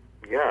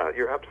 Yeah,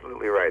 you're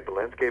absolutely right. The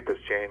landscape has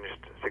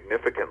changed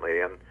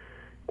significantly, and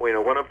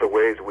one of the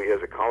ways we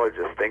as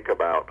ecologists think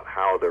about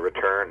how the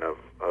return of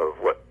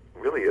what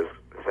really is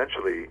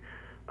essentially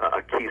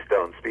a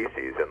keystone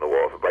species in the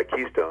wolf. By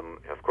keystone,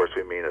 of course,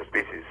 we mean a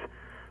species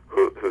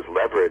whose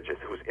leverage,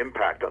 whose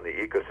impact on the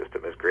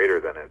ecosystem is greater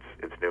than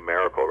its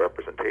numerical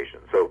representation.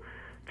 So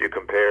if you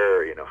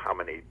compare, how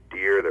many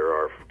deer there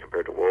are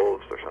compared to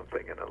wolves or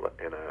something in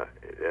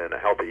a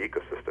healthy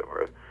ecosystem,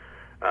 or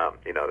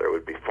there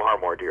would be far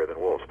more deer than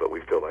wolves, but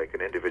we feel like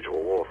an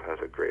individual wolf has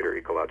a greater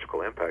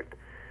ecological impact.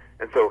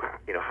 And so,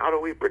 how do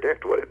we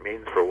predict what it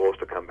means for wolves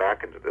to come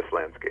back into this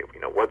landscape?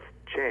 What's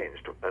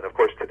changed? And of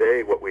course,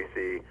 today what we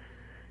see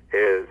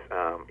is,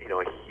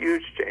 a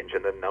huge change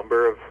in the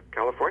number of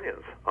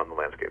Californians on the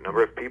landscape,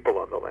 number of people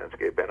on the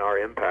landscape, and our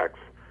impacts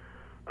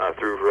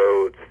through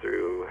roads,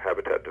 through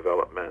habitat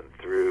development,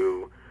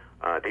 through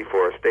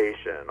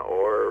deforestation,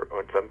 or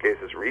in some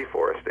cases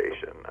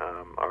reforestation.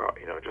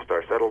 Just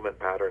our settlement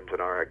patterns and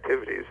our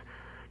activities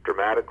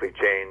dramatically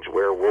change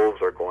where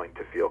wolves are going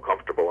to feel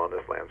comfortable on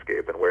this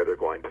landscape and where they're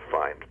going to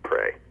find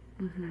prey.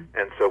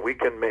 And so we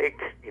can make,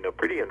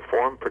 pretty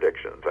informed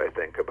predictions, I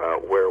think,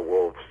 about where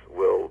wolves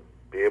will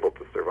be able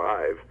to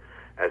survive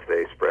as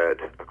they spread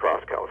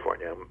across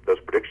California. Those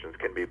predictions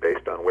can be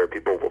based on where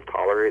people will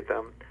tolerate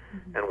them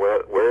and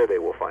where they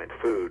will find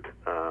food,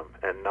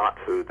 and not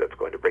food that's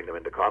going to bring them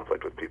into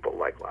conflict with people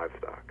like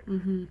livestock.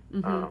 And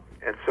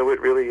so it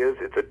really is,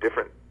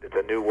 it's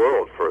a new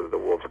world for the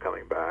wolves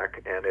coming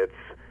back, and it's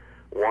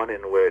one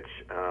in which,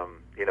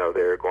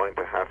 they're going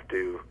to have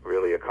to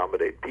really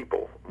accommodate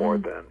people more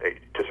than,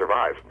 to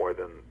survive more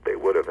than they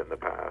would have in the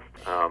past.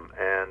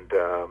 And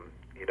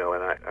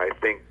I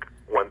think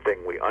one thing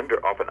we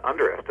often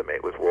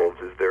underestimate with wolves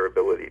is their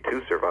ability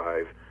to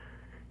survive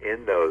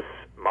in those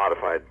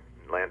modified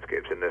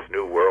landscapes, in this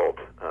new world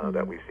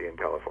that we see in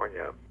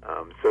California.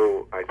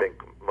 So I think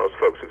most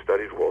folks who've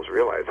studied wolves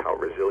realize how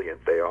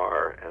resilient they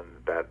are, and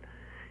that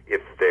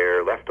if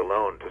they're left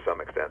alone to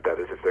some extent, that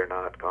is, if they're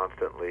not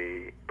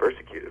constantly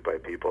persecuted by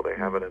people, they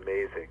have an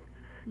amazing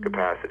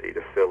capacity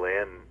to fill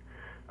in,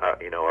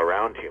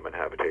 around human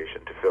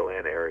habitation, to fill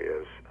in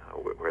areas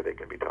where they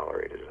can be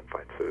tolerated and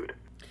find food.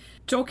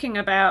 Talking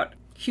about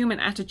human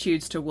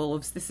attitudes to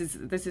wolves, this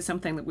is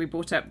something that we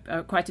brought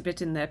up quite a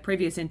bit in the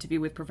previous interview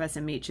with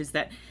Professor Meach, is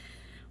that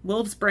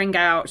wolves bring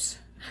out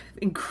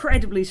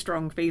incredibly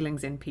strong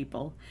feelings in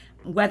people,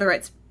 whether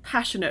it's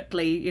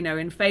passionately,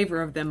 in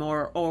favor of them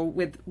or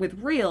with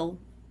real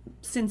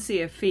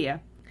sincere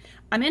fear.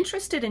 I'm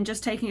interested in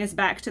just taking us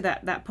back to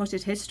that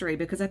potted history,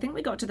 because I think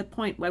we got to the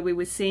point where we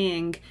were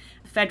seeing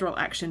federal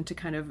action to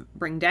kind of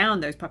bring down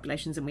those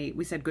populations, and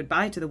we said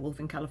goodbye to the wolf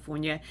in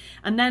California.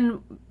 And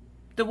then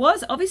there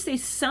was obviously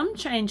some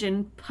change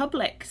in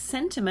public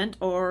sentiment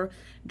or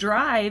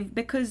drive,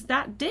 because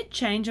that did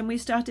change and we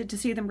started to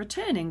see them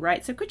returning,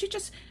 right? So could you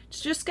just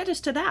get us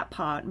to that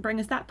part and bring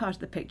us that part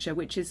of the picture,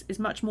 which is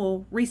much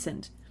more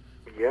recent?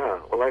 Yeah,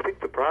 well, I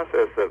think the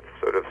process of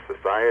sort of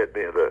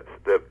society,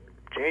 the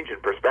change in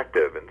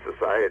perspective in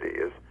society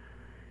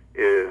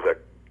is a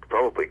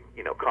probably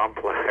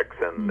complex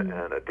and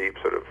a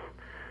deeply sort of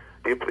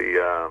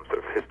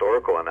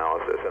historical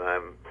analysis, and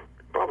I'm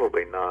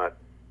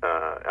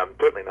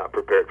certainly not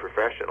prepared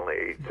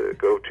professionally to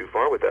go too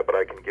far with that, but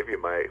I can give you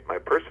my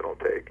personal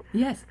take.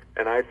 Yes.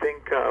 And I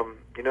think,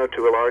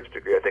 to a large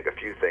degree, I think a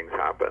few things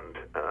happened.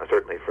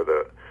 Certainly if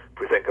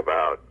we think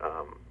about,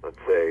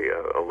 let's say,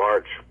 a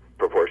large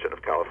proportion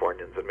of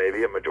Californians, and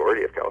maybe a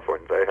majority of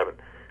Californians, I haven't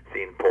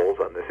seen polls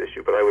on this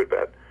issue, but I would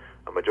bet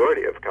a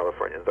majority of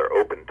Californians are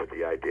open to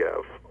the idea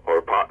of,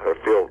 or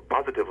feel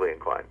positively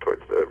inclined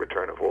towards the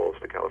return of wolves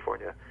to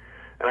California.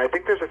 And I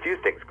think there's a few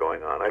things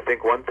going on. I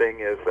think one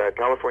thing is that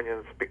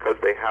Californians, because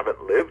they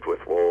haven't lived with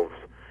wolves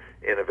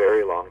in a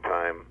very long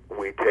time,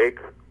 we take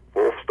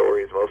wolf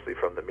stories mostly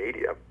from the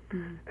media.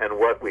 And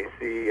what we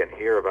see and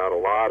hear about a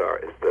lot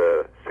is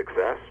the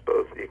success,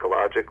 both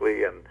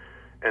ecologically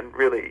and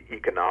really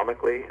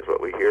economically, is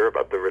what we hear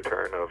about the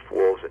return of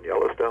wolves in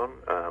Yellowstone.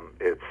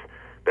 It's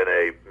been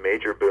a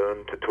major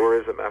boon to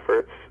tourism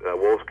efforts.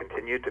 Wolves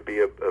continue to be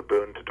a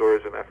boon to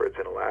tourism efforts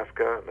in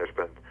Alaska, and there's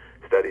been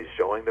studies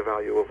showing the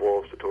value of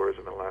wolves to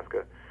tourism in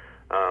Alaska.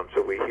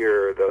 So we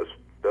hear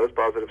those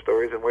positive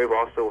stories, and we've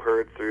also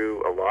heard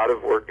through a lot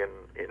of work in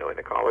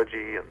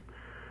ecology and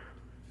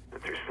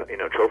through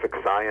trophic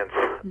science.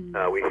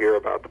 We hear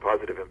about the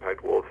positive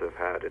impact wolves have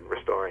had in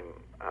restoring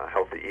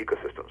healthy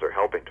ecosystems, or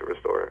helping to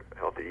restore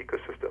healthy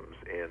ecosystems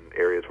in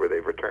areas where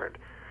they've returned.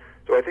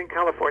 So I think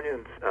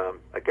Californians,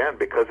 again,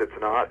 because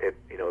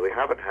they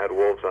haven't had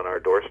wolves on our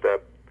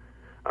doorstep,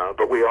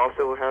 but we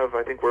also have,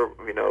 I think we're,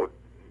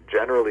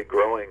 generally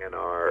growing in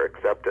our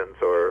acceptance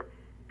or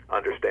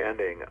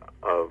understanding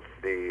of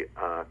the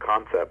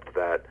concept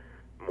that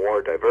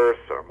more diverse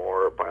or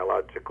more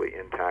biologically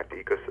intact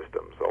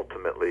ecosystems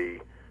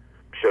ultimately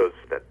shows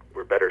that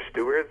we're better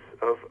stewards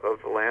of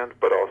the land,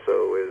 but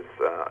also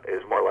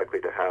is more likely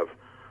to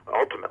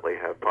ultimately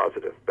have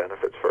positive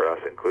benefits for us,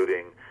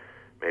 including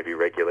maybe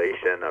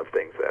regulation of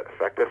things that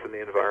affect us in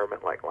the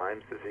environment, like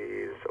Lyme's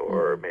disease,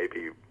 or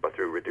maybe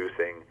through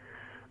reducing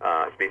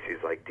species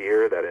like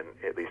deer that in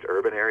at least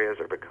urban areas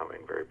are becoming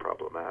very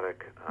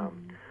problematic.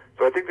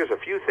 So I think there's a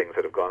few things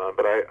that have gone on,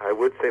 but I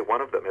would say one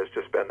of them has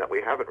just been that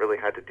we haven't really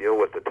had to deal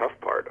with the tough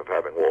part of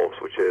having wolves,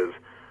 which is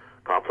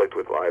conflict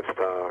with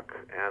livestock.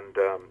 And,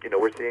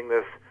 we're seeing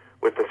this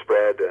with the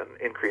spread and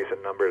increase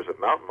in numbers of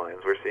mountain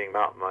lions. We're seeing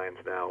mountain lions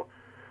now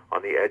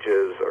on the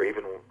edges, or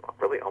even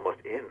really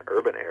almost in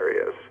urban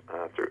areas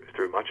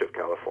through much of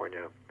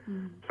California.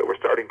 So we're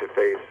starting to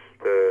face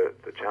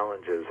the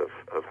challenges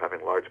of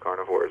having large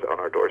carnivores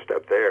on our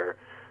doorstep there.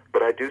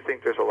 But I do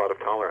think there's a lot of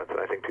tolerance, and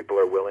I think people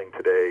are willing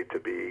today to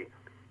be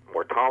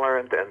more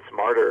tolerant and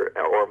smarter,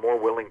 or more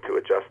willing to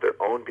adjust their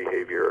own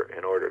behavior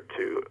in order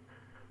to,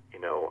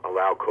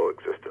 allow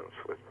coexistence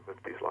with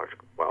these large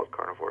wild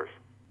carnivores.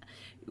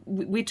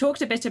 We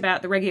talked a bit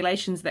about the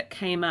regulations that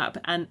came up,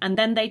 and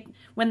then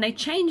when they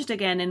changed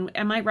again, and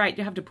am I right,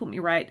 you have to put me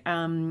right,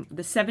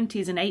 the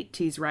 70s and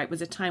 80s, right,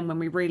 was a time when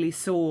we really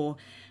saw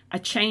a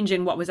change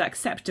in what was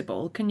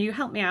acceptable. Can you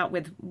help me out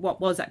with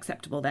what was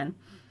acceptable then?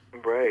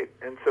 Right.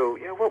 And so,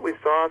 what we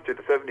saw through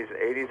the 70s and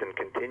 80s and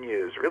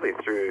continues really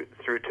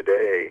through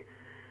today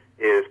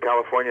is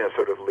California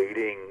sort of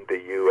leading the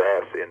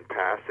U.S. in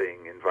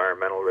passing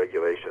environmental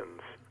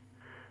regulations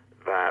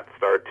that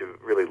start to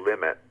really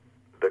limit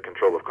the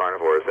control of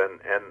carnivores,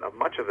 and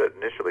much of it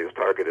initially was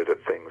targeted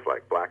at things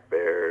like black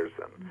bears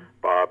and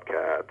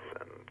bobcats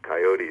and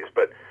coyotes.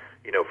 But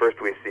first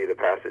we see the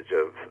passage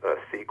of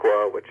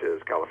CEQA, which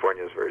is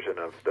California's version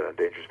of the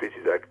Endangered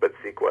Species Act. But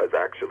CEQA is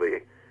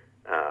actually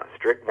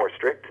more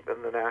strict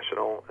than the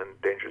National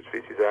Endangered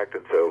Species Act,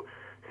 and so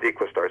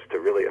CEQA starts to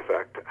really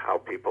affect how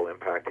people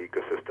impact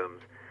ecosystems.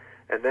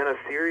 And then a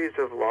series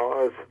of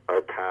laws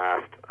are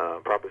passed,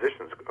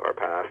 propositions are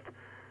passed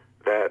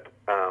that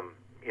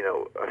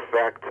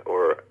affect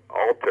or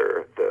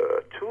alter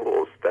the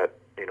tools that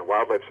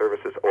wildlife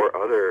services or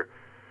other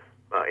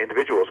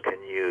individuals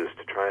can use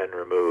to try and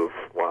remove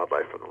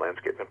wildlife from the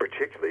landscape. And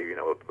particularly,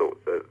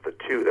 the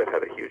two that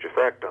had a huge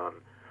effect on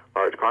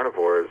large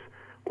carnivores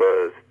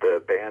was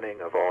the banning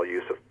of all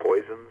use of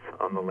poisons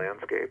on the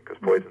landscape, because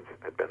poisons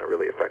had been a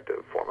really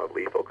effective form of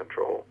lethal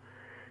control.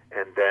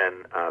 And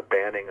then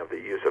banning of the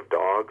use of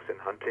dogs in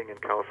hunting in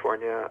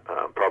California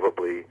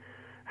probably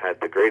had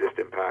the greatest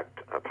impact,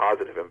 a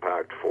positive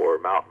impact, for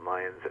mountain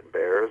lions and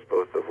bears,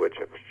 both of which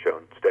have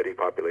shown steady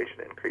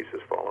population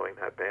increases following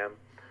that ban.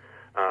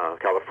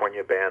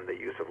 California banned the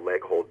use of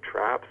leg-hold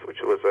traps,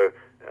 which was,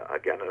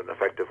 again, an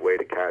effective way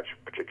to catch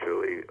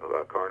particularly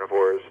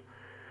carnivores.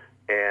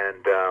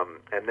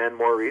 And then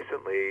more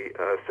recently,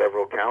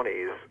 several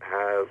counties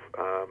have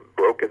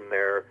broken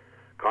their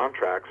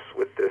contracts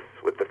with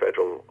the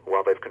Federal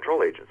Wildlife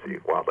Control Agency,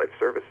 Wildlife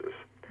Services.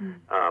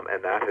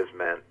 And that has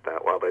meant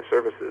that Wildlife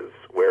Services,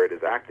 where it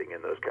is acting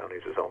in those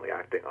counties, is only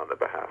acting on the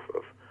behalf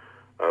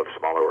of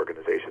smaller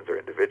organizations or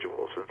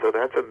individuals. And so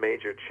that's a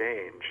major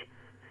change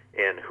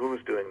in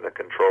who's doing the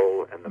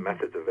control and the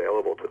methods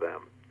available to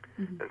them.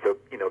 And so,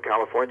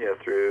 California,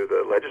 through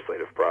the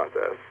legislative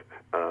process,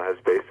 has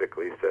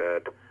basically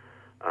said,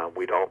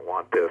 we don't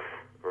want this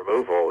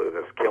removal,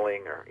 this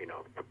killing, or,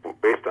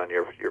 based on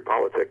your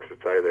politics,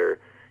 it's either,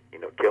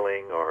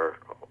 killing or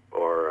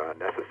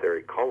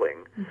necessary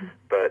culling,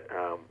 but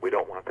we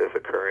don't want this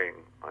occurring,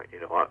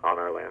 on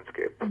our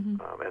landscape. And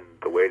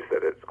the ways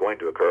that it's going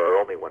to occur are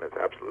only when it's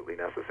absolutely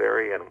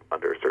necessary and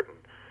under certain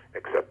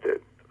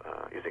accepted,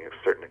 using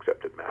certain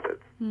accepted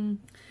methods.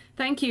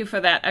 Thank you for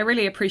that. I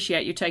really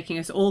appreciate you taking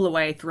us all the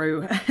way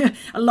through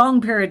a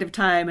long period of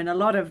time and a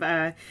lot of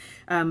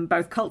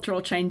both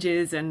cultural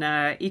changes and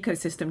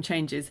ecosystem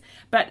changes.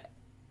 But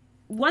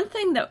one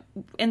thing that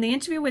in the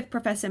interview with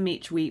Professor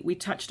Meach we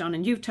touched on,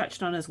 and you've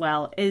touched on as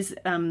well, is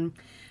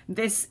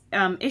this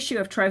issue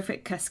of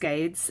trophic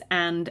cascades.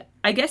 And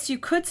I guess you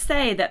could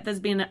say that there's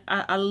been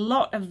a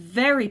lot of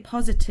very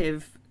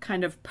positive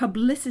kind of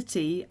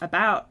publicity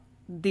about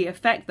the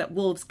effect that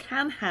wolves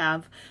can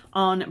have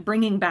on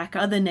bringing back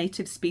other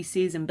native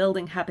species and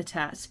building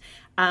habitat.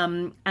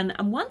 And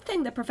one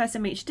thing that Professor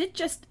Meach did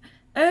just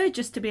urge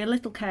us to be a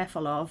little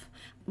careful of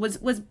was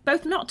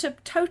both not to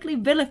totally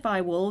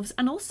vilify wolves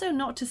and also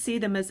not to see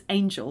them as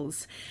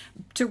angels,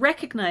 to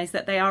recognize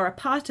that they are a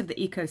part of the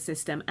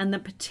ecosystem, and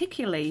that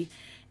particularly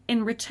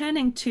in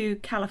returning to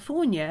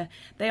California,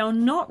 they are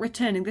not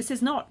returning. This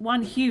is not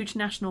one huge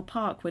national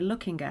park we're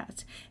looking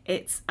at.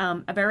 It's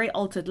a very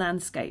altered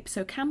landscape.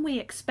 So can we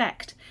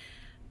expect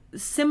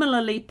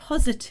similarly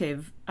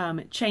positive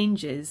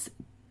changes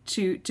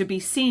to be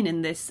seen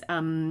in this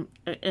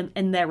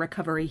in their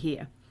recovery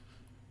here?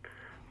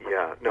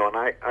 Yeah, no, and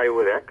I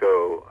would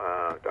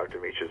echo Dr.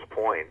 Meach's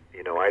point.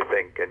 I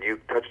think, and you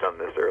touched on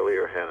this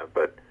earlier, Hannah,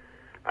 but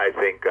I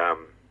think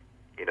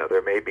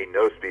there may be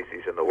no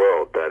species in the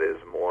world that is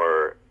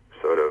more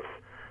sort of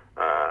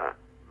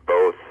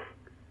both,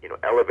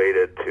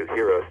 elevated to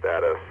hero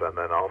status and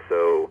then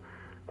also,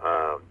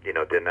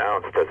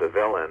 denounced as a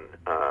villain,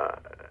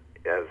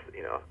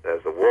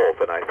 as a wolf.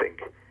 And I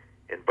think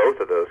in both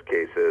of those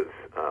cases,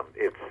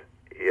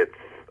 it's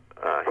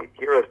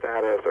hero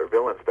status or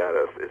villain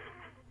status is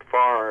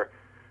far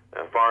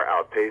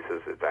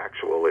outpaces its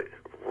actual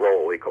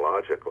role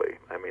ecologically.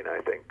 I mean,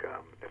 I think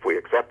if we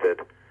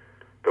accepted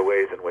the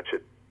ways in which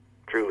it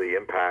truly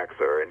impacts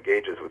or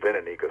engages within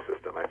an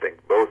ecosystem, I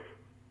think both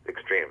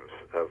extremes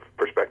of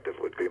perspective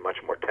would be much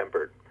more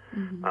tempered.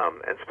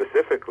 And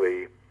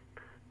specifically,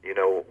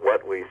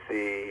 what we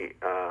see,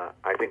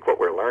 I think what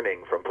we're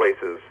learning from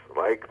places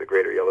like the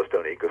Greater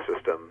Yellowstone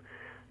ecosystem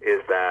is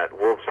that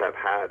wolves have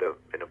had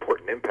an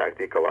important impact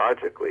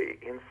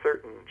ecologically in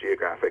certain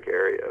geographic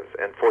areas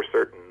and for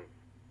certain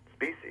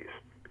species,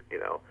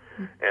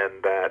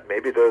 and that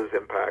maybe those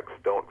impacts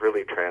don't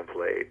really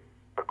translate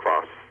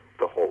across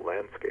the whole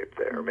landscape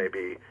there.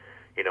 Maybe,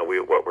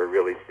 what we're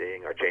really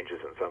seeing are changes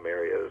in some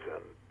areas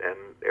and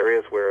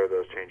areas where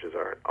those changes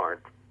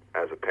aren't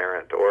as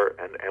apparent,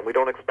 and we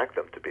don't expect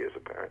them to be as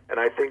apparent. And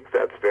I think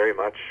that's very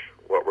much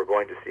what we're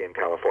going to see in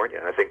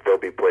California. I think there'll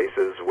be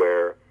places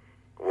where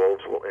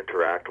wolves will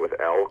interact with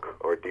elk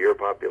or deer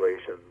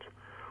populations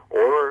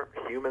or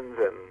humans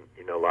and,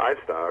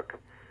 livestock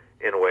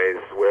in ways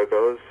where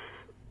those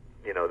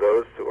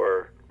who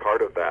are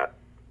part of that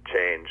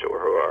change or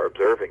who are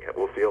observing it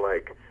will feel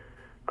like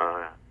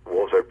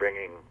wolves are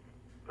bringing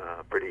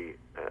pretty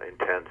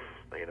intense,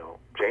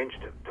 change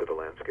to the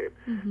landscape.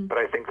 But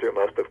I think through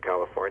most of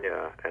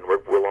California, and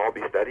we'll all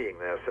be studying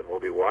this and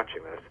we'll be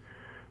watching this,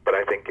 but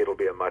I think it'll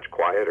be a much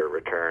quieter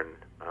return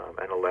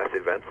and a less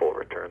eventful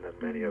return than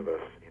many of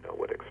us,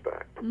 would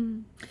expect.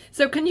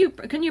 So can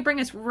you bring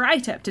us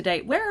right up to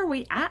date? Where are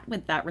we at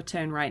with that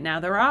return right now?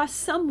 There are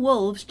some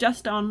wolves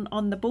just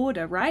on the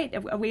border, right?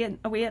 Are we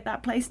at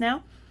that place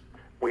now?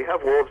 We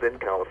have wolves in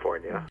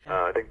California.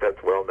 I think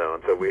that's well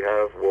known. So we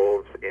have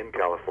wolves in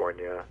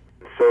California.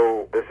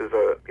 So this is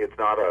it's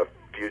not a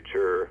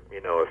future,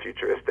 a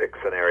futuristic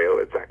scenario.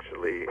 It's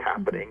actually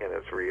happening and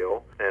it's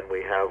real. And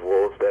we have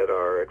wolves that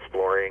are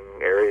exploring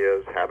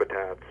areas,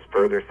 habitats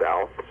further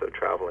south, so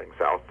traveling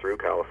south through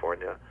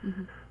California.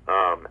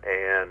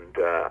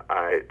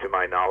 To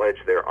my knowledge,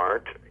 there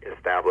aren't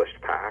established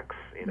packs,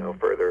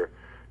 further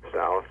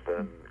south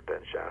than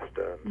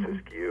Shasta and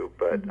Siskiyou,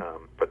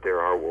 but there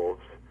are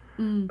wolves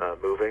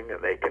moving,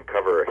 and they can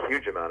cover a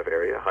huge amount of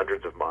area,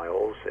 hundreds of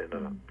miles in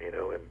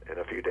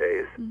a few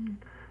days.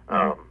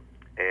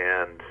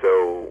 And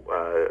so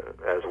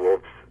as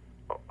wolves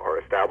are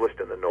established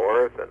in the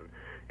north, and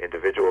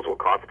individuals will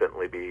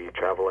constantly be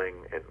traveling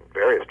in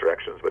various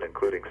directions, but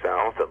including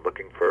south, and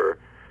looking for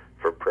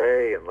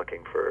prey and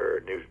looking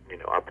for new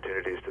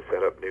opportunities to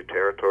set up new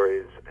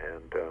territories,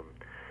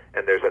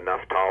 and there's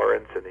enough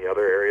tolerance in the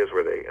other areas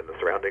in the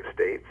surrounding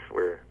states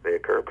where they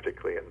occur,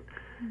 particularly in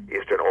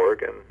eastern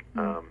Oregon.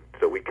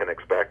 So we can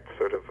expect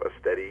sort of a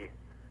steady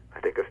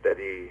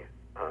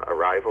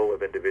arrival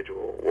of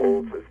individual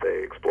wolves as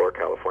they explore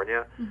California.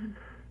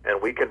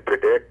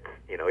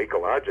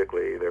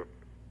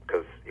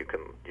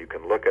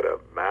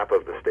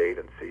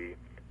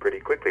 pretty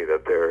quickly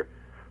that they're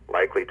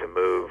likely to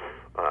move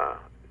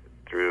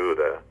through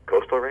the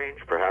coastal range,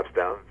 perhaps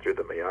down through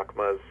the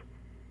Mi'kmaq,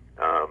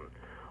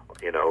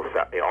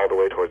 all the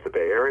way towards the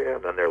Bay Area,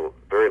 and then they're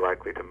very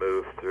likely to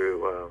move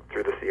through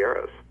the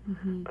Sierras.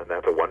 Mm-hmm. And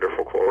that's a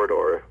wonderful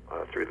corridor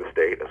through the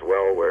state as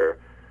well, where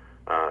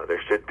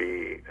there should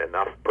be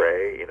enough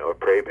prey, a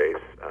prey base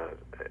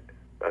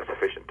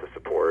sufficient to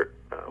support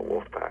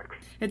wolf packs.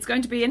 It's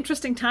going to be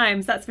interesting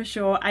times, that's for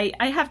sure.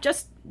 I have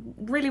just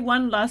really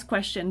one last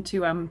question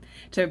to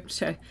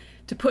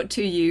put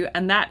to you,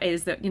 and that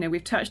is that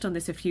we've touched on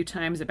this a few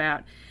times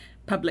about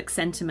public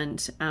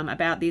sentiment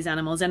about these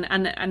animals,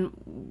 and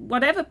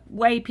whatever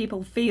way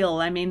people feel.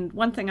 I mean,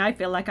 one thing I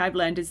feel like I've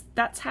learned is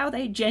that's how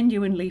they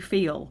genuinely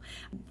feel.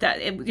 That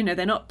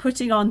they're not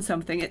putting on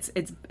something.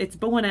 It's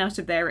born out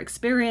of their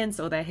experience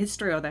or their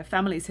history or their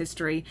family's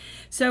history.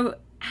 So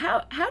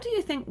how do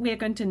you think we're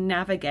going to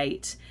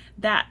navigate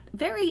that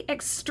very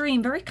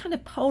extreme, very kind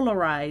of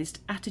polarized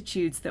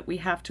attitudes that we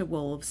have to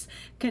wolves?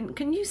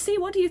 Can you see,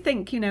 what do you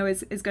think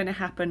is going to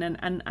happen,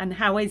 and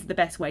how is the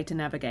best way to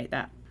navigate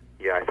that?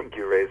 Yeah, I think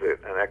you raise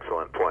an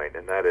excellent point,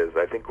 and that is,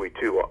 I think we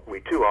too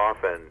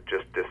often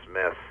just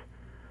dismiss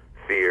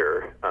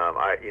fear.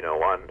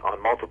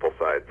 On multiple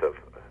sides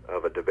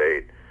of a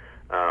debate.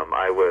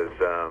 I was,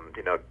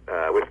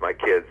 with my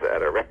kids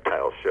at a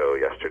reptile show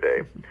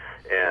yesterday,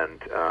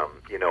 and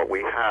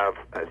we have,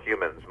 as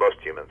humans, most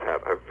humans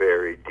have a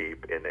very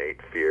deep, innate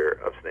fear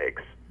of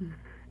snakes.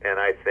 And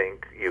I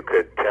think you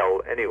could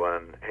tell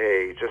anyone,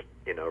 hey, just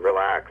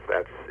relax.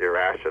 That's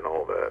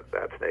irrational.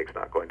 That snake's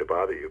not going to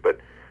bother you, but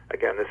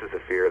again, this is a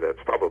fear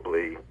that's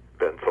probably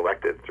been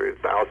selected through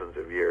thousands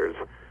of years.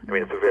 I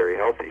mean, it's a very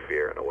healthy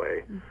fear in a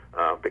way,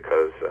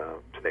 because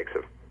snakes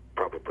have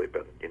probably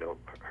been,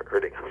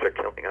 hurting us or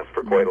killing us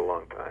for quite a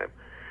long time.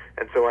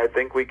 And so I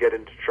think we get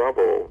into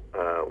trouble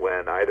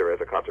when, either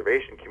as a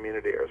conservation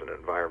community or as an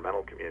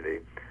environmental community,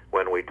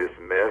 when we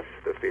dismiss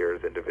the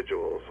fears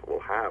individuals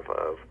will have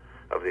of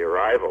the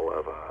arrival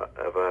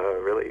of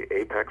a really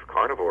apex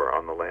carnivore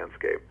on the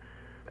landscape.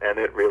 And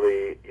it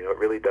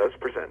really does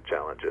present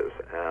challenges.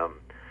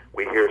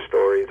 We hear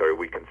stories, or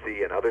we can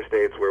see in other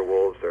states where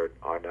wolves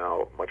are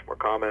now much more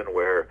common,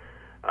 where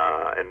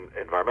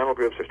environmental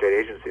groups or state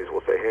agencies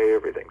will say, hey,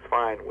 everything's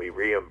fine. We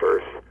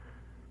reimburse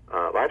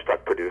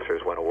livestock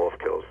producers when a wolf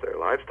kills their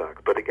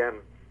livestock. But again,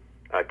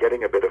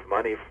 getting a bit of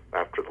money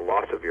after the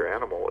loss of your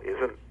animal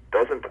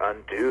doesn't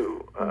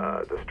undo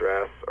the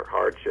stress or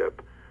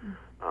hardship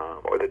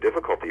or the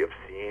difficulty of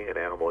seeing an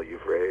animal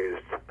you've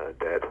raised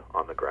dead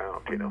on the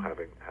ground,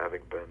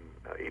 having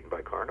been eaten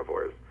by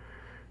carnivores.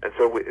 And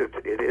so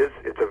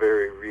it's a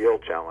very real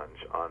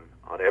challenge on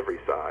every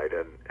side,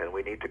 and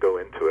we need to go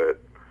into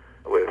it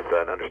with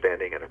an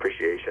understanding and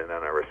appreciation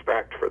and a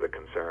respect for the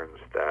concerns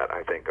that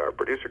I think our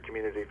producer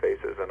community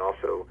faces, and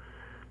also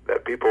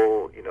that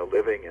people,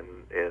 living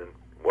in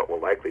what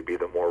will likely be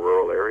the more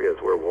rural areas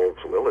where wolves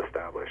will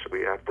establish.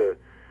 We have to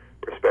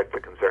respect the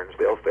concerns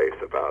they'll face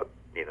about,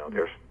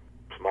 their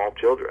small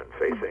children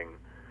facing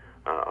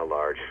a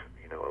large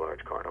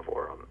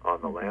carnivore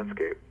on the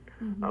landscape.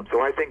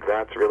 So I think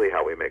that's really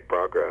how we make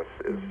progress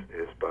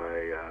is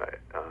by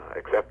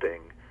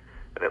accepting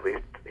and at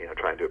least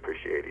trying to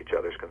appreciate each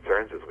other's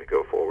concerns as we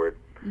go forward.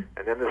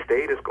 And then the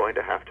state is going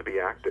to have to be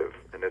active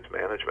in its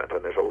management,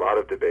 and there's a lot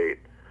of debate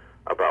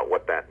about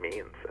what that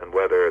means, and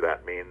whether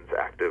that means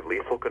active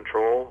lethal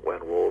control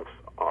when wolves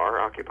are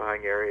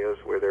occupying areas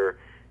where they're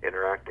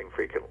interacting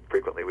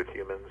frequently with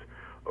humans,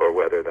 or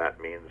whether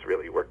that means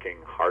really working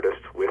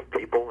hardest with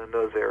people in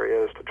those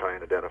areas to try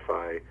and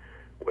identify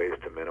ways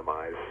to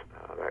minimize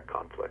that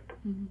conflict.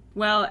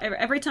 Well,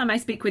 every time I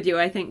speak with you,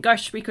 I think,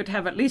 gosh, we could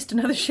have at least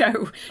another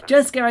show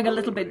just going a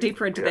little bit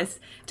deeper into this.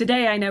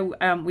 Today, I know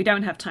we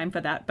don't have time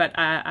for that, but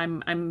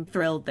I'm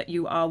thrilled that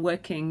you are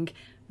working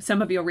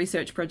some of your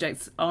research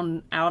projects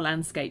on our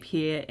landscape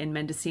here in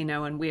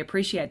Mendocino, and we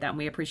appreciate that, and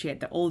we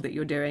appreciate all that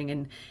you're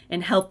doing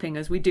in helping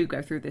as we do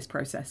go through this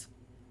process.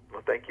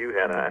 Well, thank you,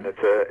 Hannah, and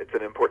it's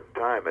an important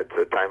time. It's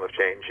a time of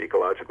change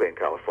ecologically in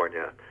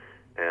California,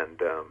 and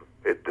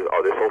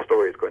this whole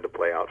story is going to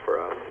play out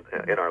for us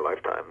in our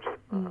lifetimes.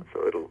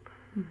 So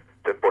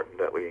it's important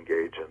that we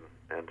engage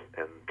and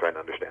try and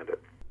understand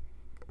it.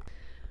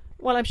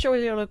 Well, I'm sure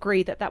you'll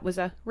agree that was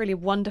a really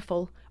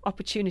wonderful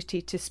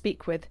opportunity to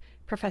speak with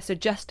Professor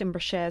Justin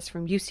Brashares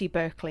from UC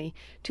Berkeley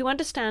to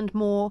understand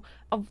more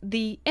of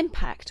the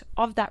impact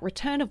of that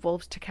return of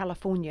wolves to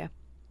California.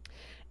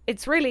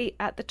 It's really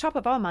at the top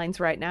of our minds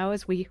right now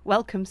as we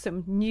welcome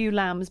some new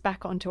lambs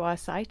back onto our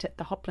site at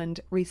the Hopland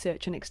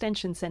Research and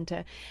Extension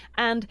Centre,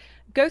 and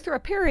go through a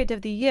period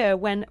of the year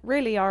when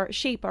really our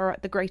sheep are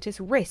at the greatest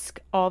risk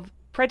of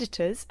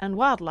predators and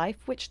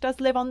wildlife which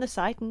does live on the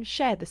site and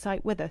share the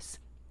site with us.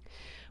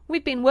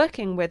 We've been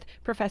working with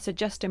Professor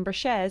Justin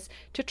Brashares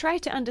to try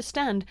to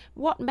understand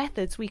what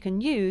methods we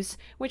can use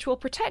which will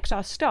protect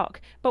our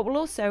stock, but will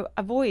also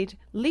avoid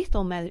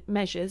lethal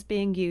measures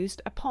being used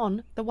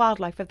upon the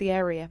wildlife of the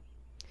area.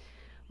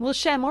 We'll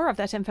share more of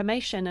that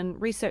information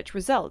and research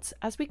results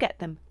as we get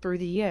them through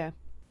the year.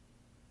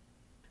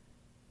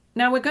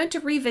 Now we're going to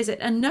revisit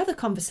another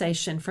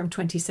conversation from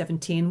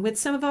 2017 with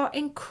some of our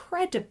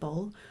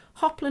incredible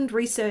Hopland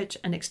Research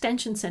and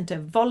Extension Centre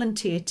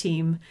volunteer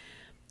team.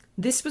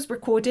 This was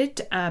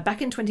recorded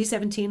back in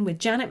 2017 with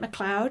Janet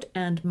McLeod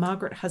and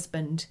Margaret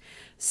Husband.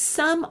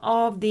 Some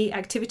of the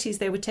activities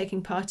they were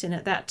taking part in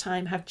at that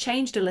time have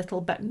changed a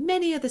little, but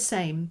many are the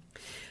same.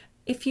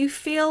 If you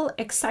feel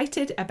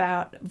excited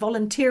about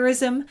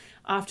volunteerism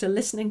after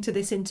listening to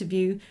this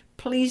interview,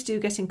 please do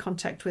get in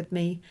contact with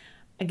me.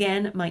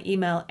 Again, my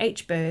email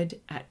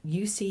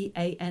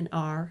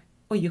hbird@ucanr,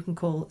 or you can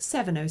call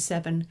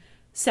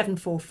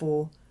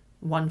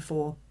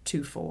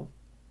 707-744-1424.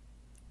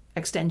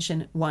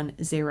 Extension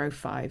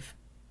 105.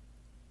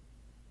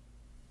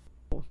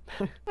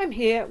 I'm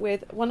here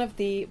with one of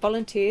the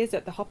volunteers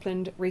at the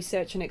Hopland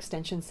Research and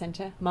Extension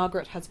Centre,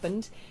 Margaret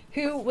Husband,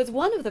 who was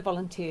one of the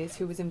volunteers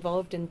who was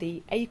involved in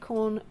the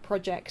Acorn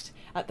project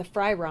at the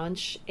Fry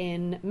Ranch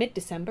in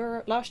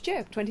mid-December last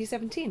year,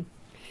 2017.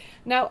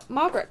 Now,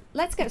 Margaret,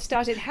 let's get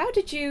started. How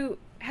did you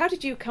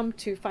come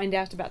to find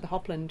out about the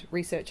Hopland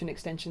Research and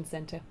Extension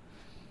Centre?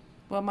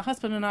 Well, my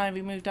husband and I,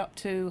 we moved up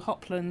to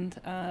Hopland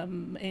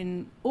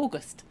in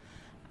August,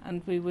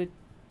 and we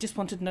just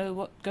wanted to know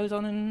what goes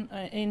on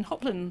in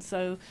Hopland.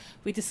 So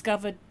we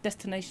discovered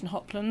Destination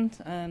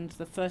Hopland, and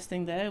the first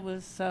thing there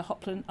was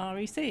Hopland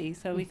REC.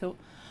 So we thought,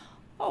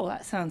 oh,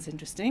 that sounds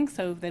interesting.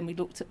 So then we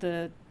looked at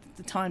the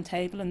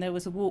timetable, and there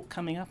was a walk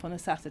coming up on a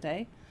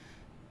Saturday.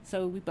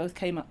 So we both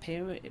came up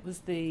here. It was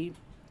the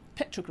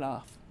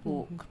petroglyph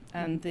walk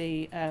and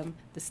the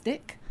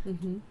stick.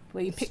 Mm-hmm.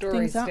 Where you pick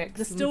things up,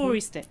 the story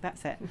stick,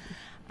 that's it.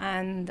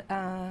 And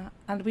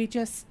we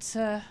just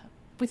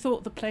we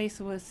thought the place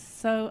was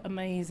so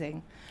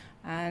amazing,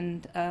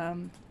 and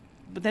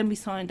but then we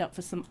signed up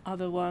for some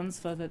other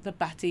ones, for the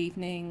bat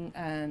evening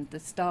and the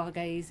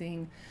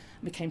stargazing.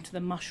 We came to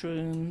the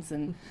mushrooms,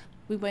 and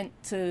we went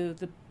to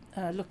the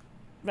look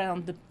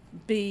round the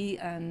bee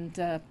and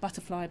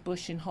butterfly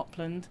bush in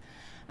Hopland.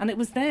 And it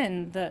was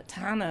then that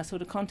Hannah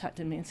sort of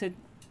contacted me and said,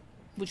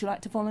 would you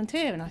like to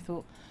volunteer? And I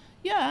thought,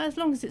 yeah, as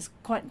long as it's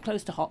quite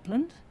close to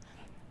Hopland.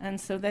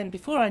 And so then,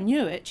 before I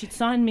knew it, she'd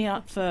signed me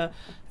up for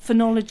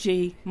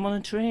phenology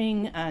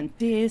monitoring and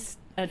deer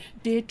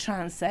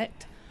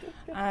transect,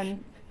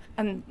 and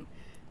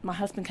my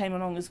husband came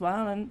along as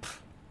well, and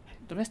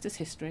the rest is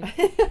history.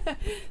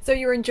 So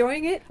you're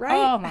enjoying it, right?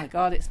 Oh my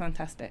God, it's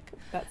fantastic.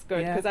 That's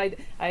good, because I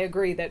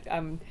agree that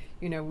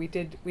we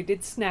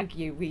did snag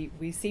you.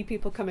 We see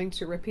people coming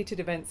to repeated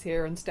events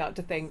here and start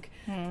to think,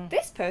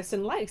 this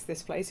person likes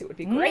this place. It would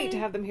be great to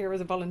have them here as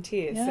a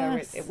volunteer.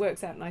 Yes. So it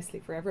works out nicely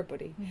for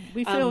everybody.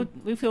 We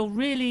feel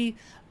really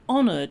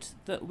honoured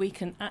that we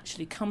can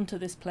actually come to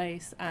this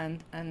place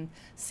and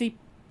see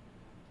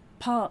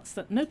parts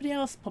that nobody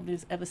else probably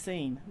has ever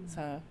seen.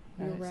 So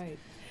you're right.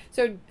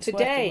 So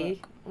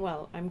today,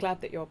 well, I'm glad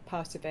that you're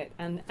part of it.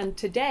 And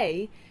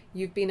today,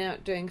 you've been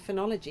out doing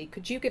phenology.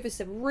 Could you give us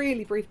a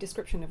really brief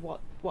description of what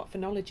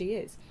phenology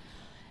is?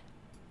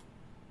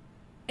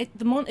 It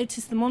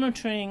is the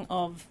monitoring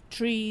of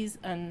trees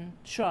and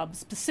shrubs,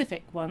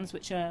 specific ones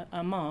which are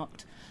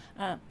marked,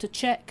 to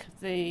check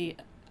the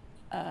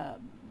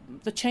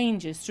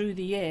changes through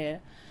the year,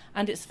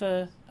 and it's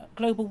for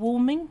global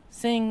warming,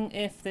 seeing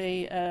if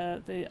the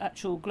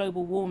actual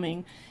global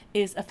warming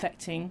is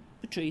affecting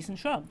the trees and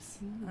shrubs.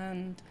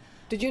 And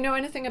did you know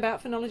anything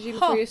about phenology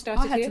before you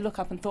started here? I had to look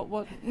up and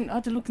thought, I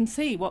had to look and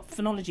see what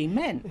phenology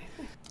meant.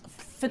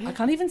 I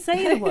can't even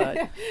say the word.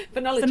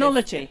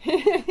 Phenology.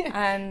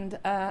 And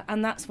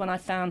that's when I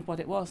found what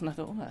it was, and I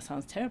thought, that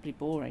sounds terribly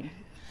boring.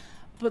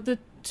 But the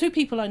two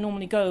people I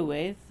normally go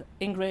with,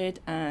 Ingrid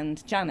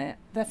and Janet,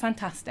 they're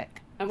fantastic.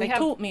 And they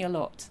taught me a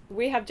lot.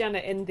 We have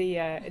Janet in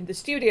the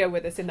studio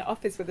with us, in the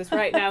office with us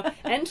right now,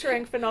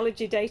 entering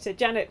phenology data.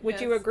 Janet,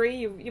 would you agree?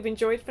 You've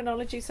enjoyed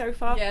phenology so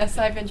far? Yes,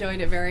 I've enjoyed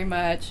it very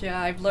much.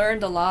 Yeah, I've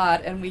learned a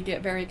lot, and we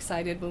get very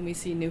excited when we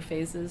see new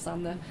phases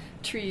on the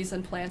trees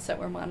and plants that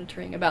we're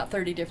monitoring. About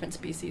 30 different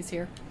species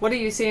here. What are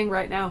you seeing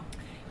right now?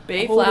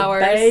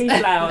 Bayflowers.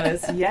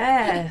 Bayflowers,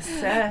 yes.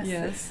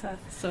 Yes.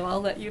 So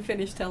I'll let you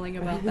finish telling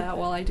about that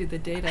while I do the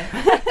data.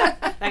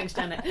 Thanks,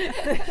 Janet.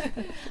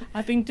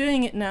 I've been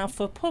doing it now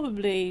for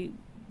probably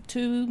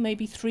 2,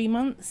 maybe 3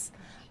 months,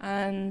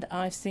 and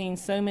I've seen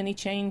so many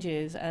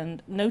changes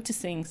and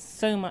noticing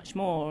so much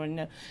more,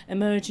 and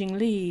emerging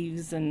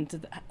leaves,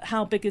 and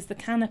how big is the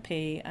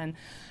canopy, and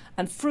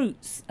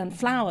fruits and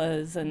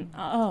flowers and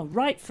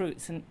ripe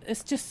fruits, and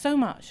it's just so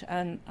much,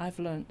 and I've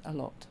learned a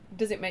lot.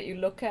 Does it make you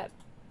look at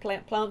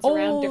plants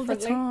around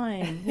differently? All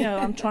the time.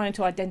 I'm trying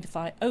to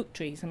identify oak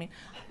trees. I mean,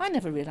 I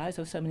never realised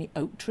there were so many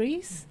oak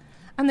trees.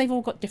 And they've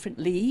all got different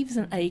leaves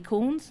and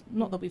acorns.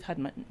 Not that we've had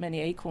many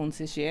acorns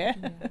this year.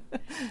 Yeah.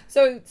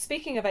 So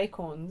speaking of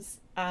acorns,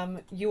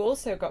 you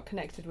also got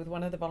connected with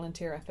one of the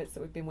volunteer efforts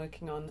that we've been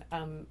working on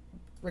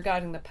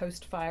regarding the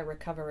post-fire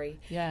recovery.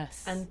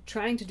 Yes. And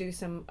trying to do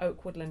some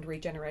oak woodland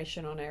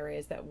regeneration on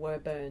areas that were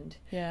burned.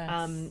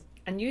 Yes.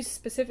 And you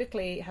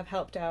specifically have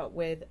helped out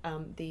with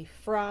the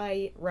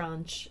Fry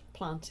Ranch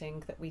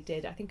planting that we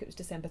did, I think it was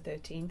December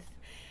 13th.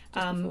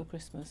 before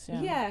Christmas,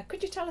 yeah. Yeah,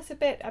 could you tell us a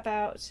bit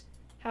about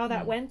how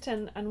that went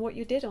and what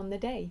you did on the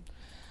day?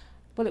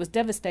 Well, it was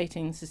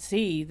devastating to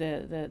see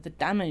the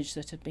damage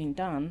that had been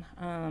done,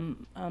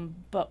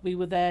 but we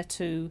were there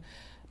to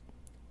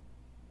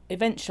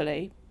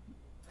eventually,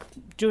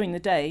 during the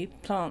day,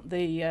 plant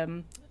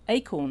the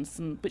acorns,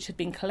 which had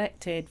been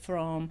collected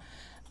from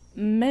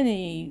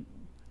many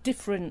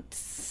different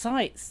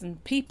sites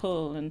and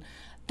people, and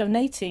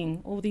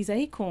donating all these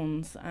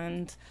acorns.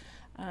 And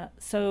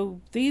so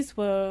these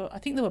were, I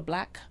think they were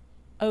black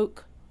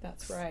oak.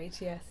 That's right,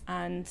 yes.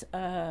 And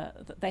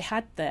they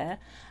had there.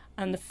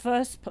 And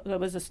there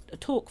was a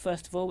talk,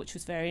 first of all, which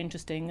was very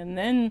interesting. And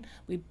then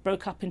we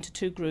broke up into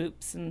two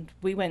groups, and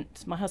we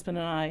went, my husband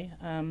and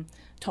I,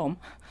 Tom,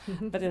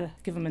 better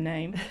give him a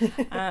name,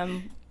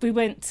 we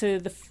went to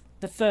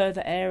the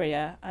further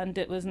area, and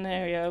it was an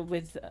area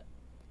with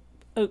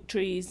oak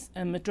trees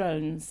and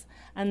madrones.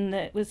 And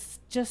it was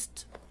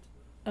just,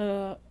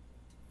 it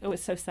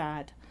was so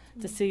sad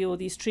to see all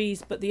these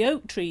trees. But the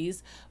oak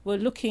trees were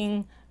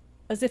looking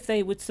as if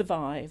they would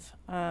survive.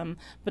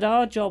 But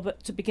our job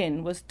to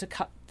begin was to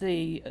cut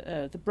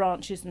the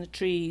branches and the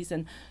trees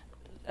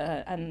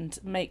and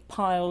make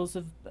piles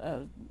of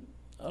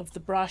the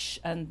brush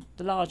and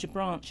the larger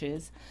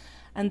branches.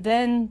 And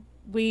then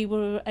we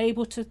were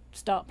able to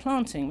start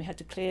planting. We had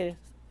to clear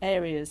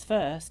areas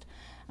first,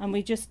 and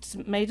we just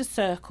made a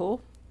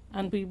circle,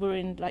 and we were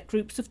in like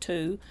groups of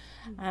two,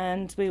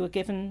 and we were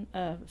given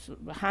a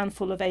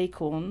handful of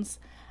acorns,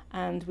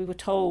 and we were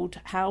told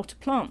how to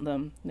plant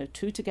them,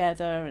 two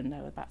together, and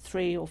there were about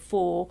 3 or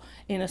 4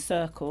 in a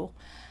circle.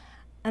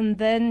 And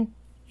then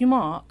you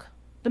mark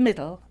the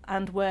middle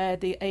and where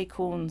the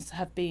acorns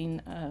have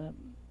been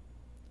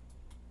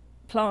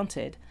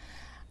planted.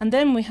 And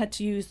then we had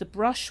to use the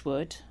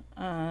brushwood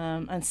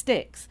and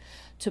sticks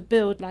to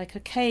build like a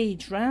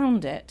cage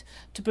round it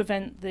to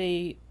prevent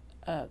the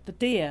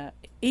deer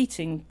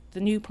eating the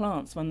new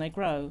plants when they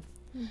grow.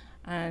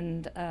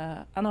 And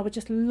I would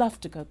just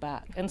love to go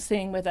back and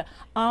seeing whether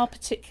our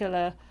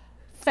particular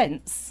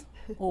fence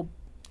or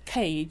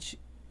cage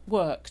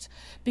worked,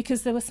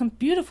 because there were some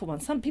beautiful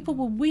ones. Some people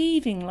were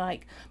weaving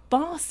like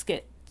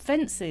basket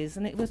fences,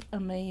 and it was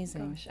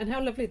amazing. Gosh, and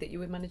how lovely that you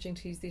were managing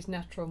to use these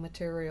natural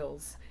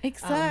materials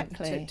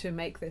exactly to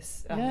make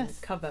this yes.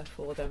 cover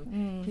for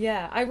them.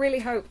 Yeah, I really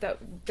hope that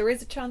there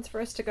is a chance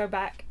for us to go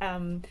back,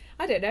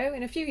 I don't know,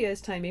 in a few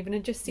years' time even,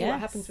 and just see yes. what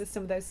happens with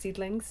some of those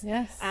seedlings.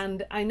 Yes.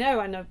 And I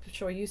know, and I'm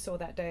sure you saw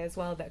that day as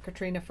well, that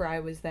Katrina Fry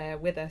was there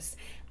with us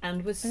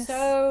and was yes.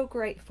 so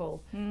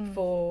grateful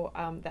for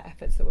the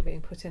efforts that were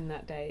being put in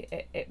that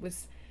day. It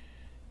was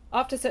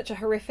after such a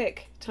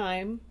horrific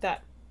time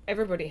that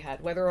everybody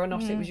had, whether or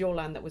not it was your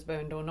land that was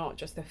burned or not,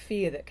 just the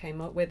fear that came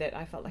up with it.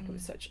 I felt like it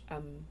was such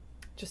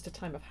just a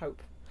time of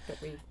hope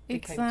that we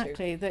exactly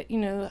came to.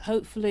 That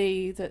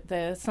hopefully that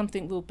there's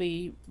something will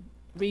be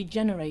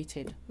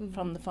regenerated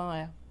from the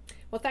fire.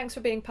 Well, thanks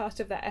for being part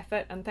of that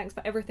effort, and thanks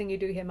for everything you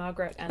do here,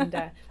 Margaret,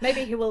 and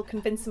maybe he will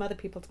convince some other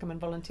people to come and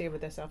volunteer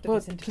with us after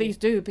this interview. Please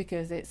do,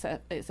 because it's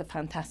a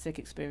fantastic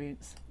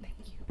experience. Thank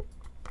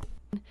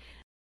you.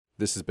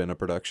 This has been a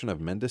production of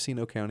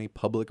Mendocino County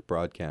Public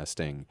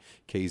Broadcasting,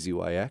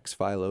 KZYX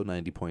Philo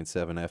 90.7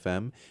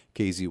 FM,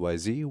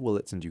 KZYZ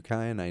Willits and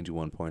Ukiah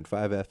 91.5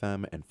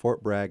 FM, and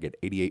Fort Bragg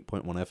at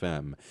 88.1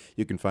 FM.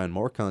 You can find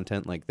more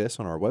content like this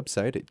on our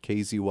website at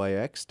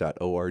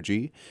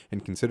kzyx.org,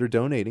 and consider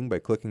donating by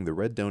clicking the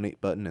red donate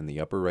button in the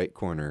upper right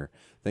corner.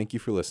 Thank you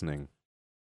for listening.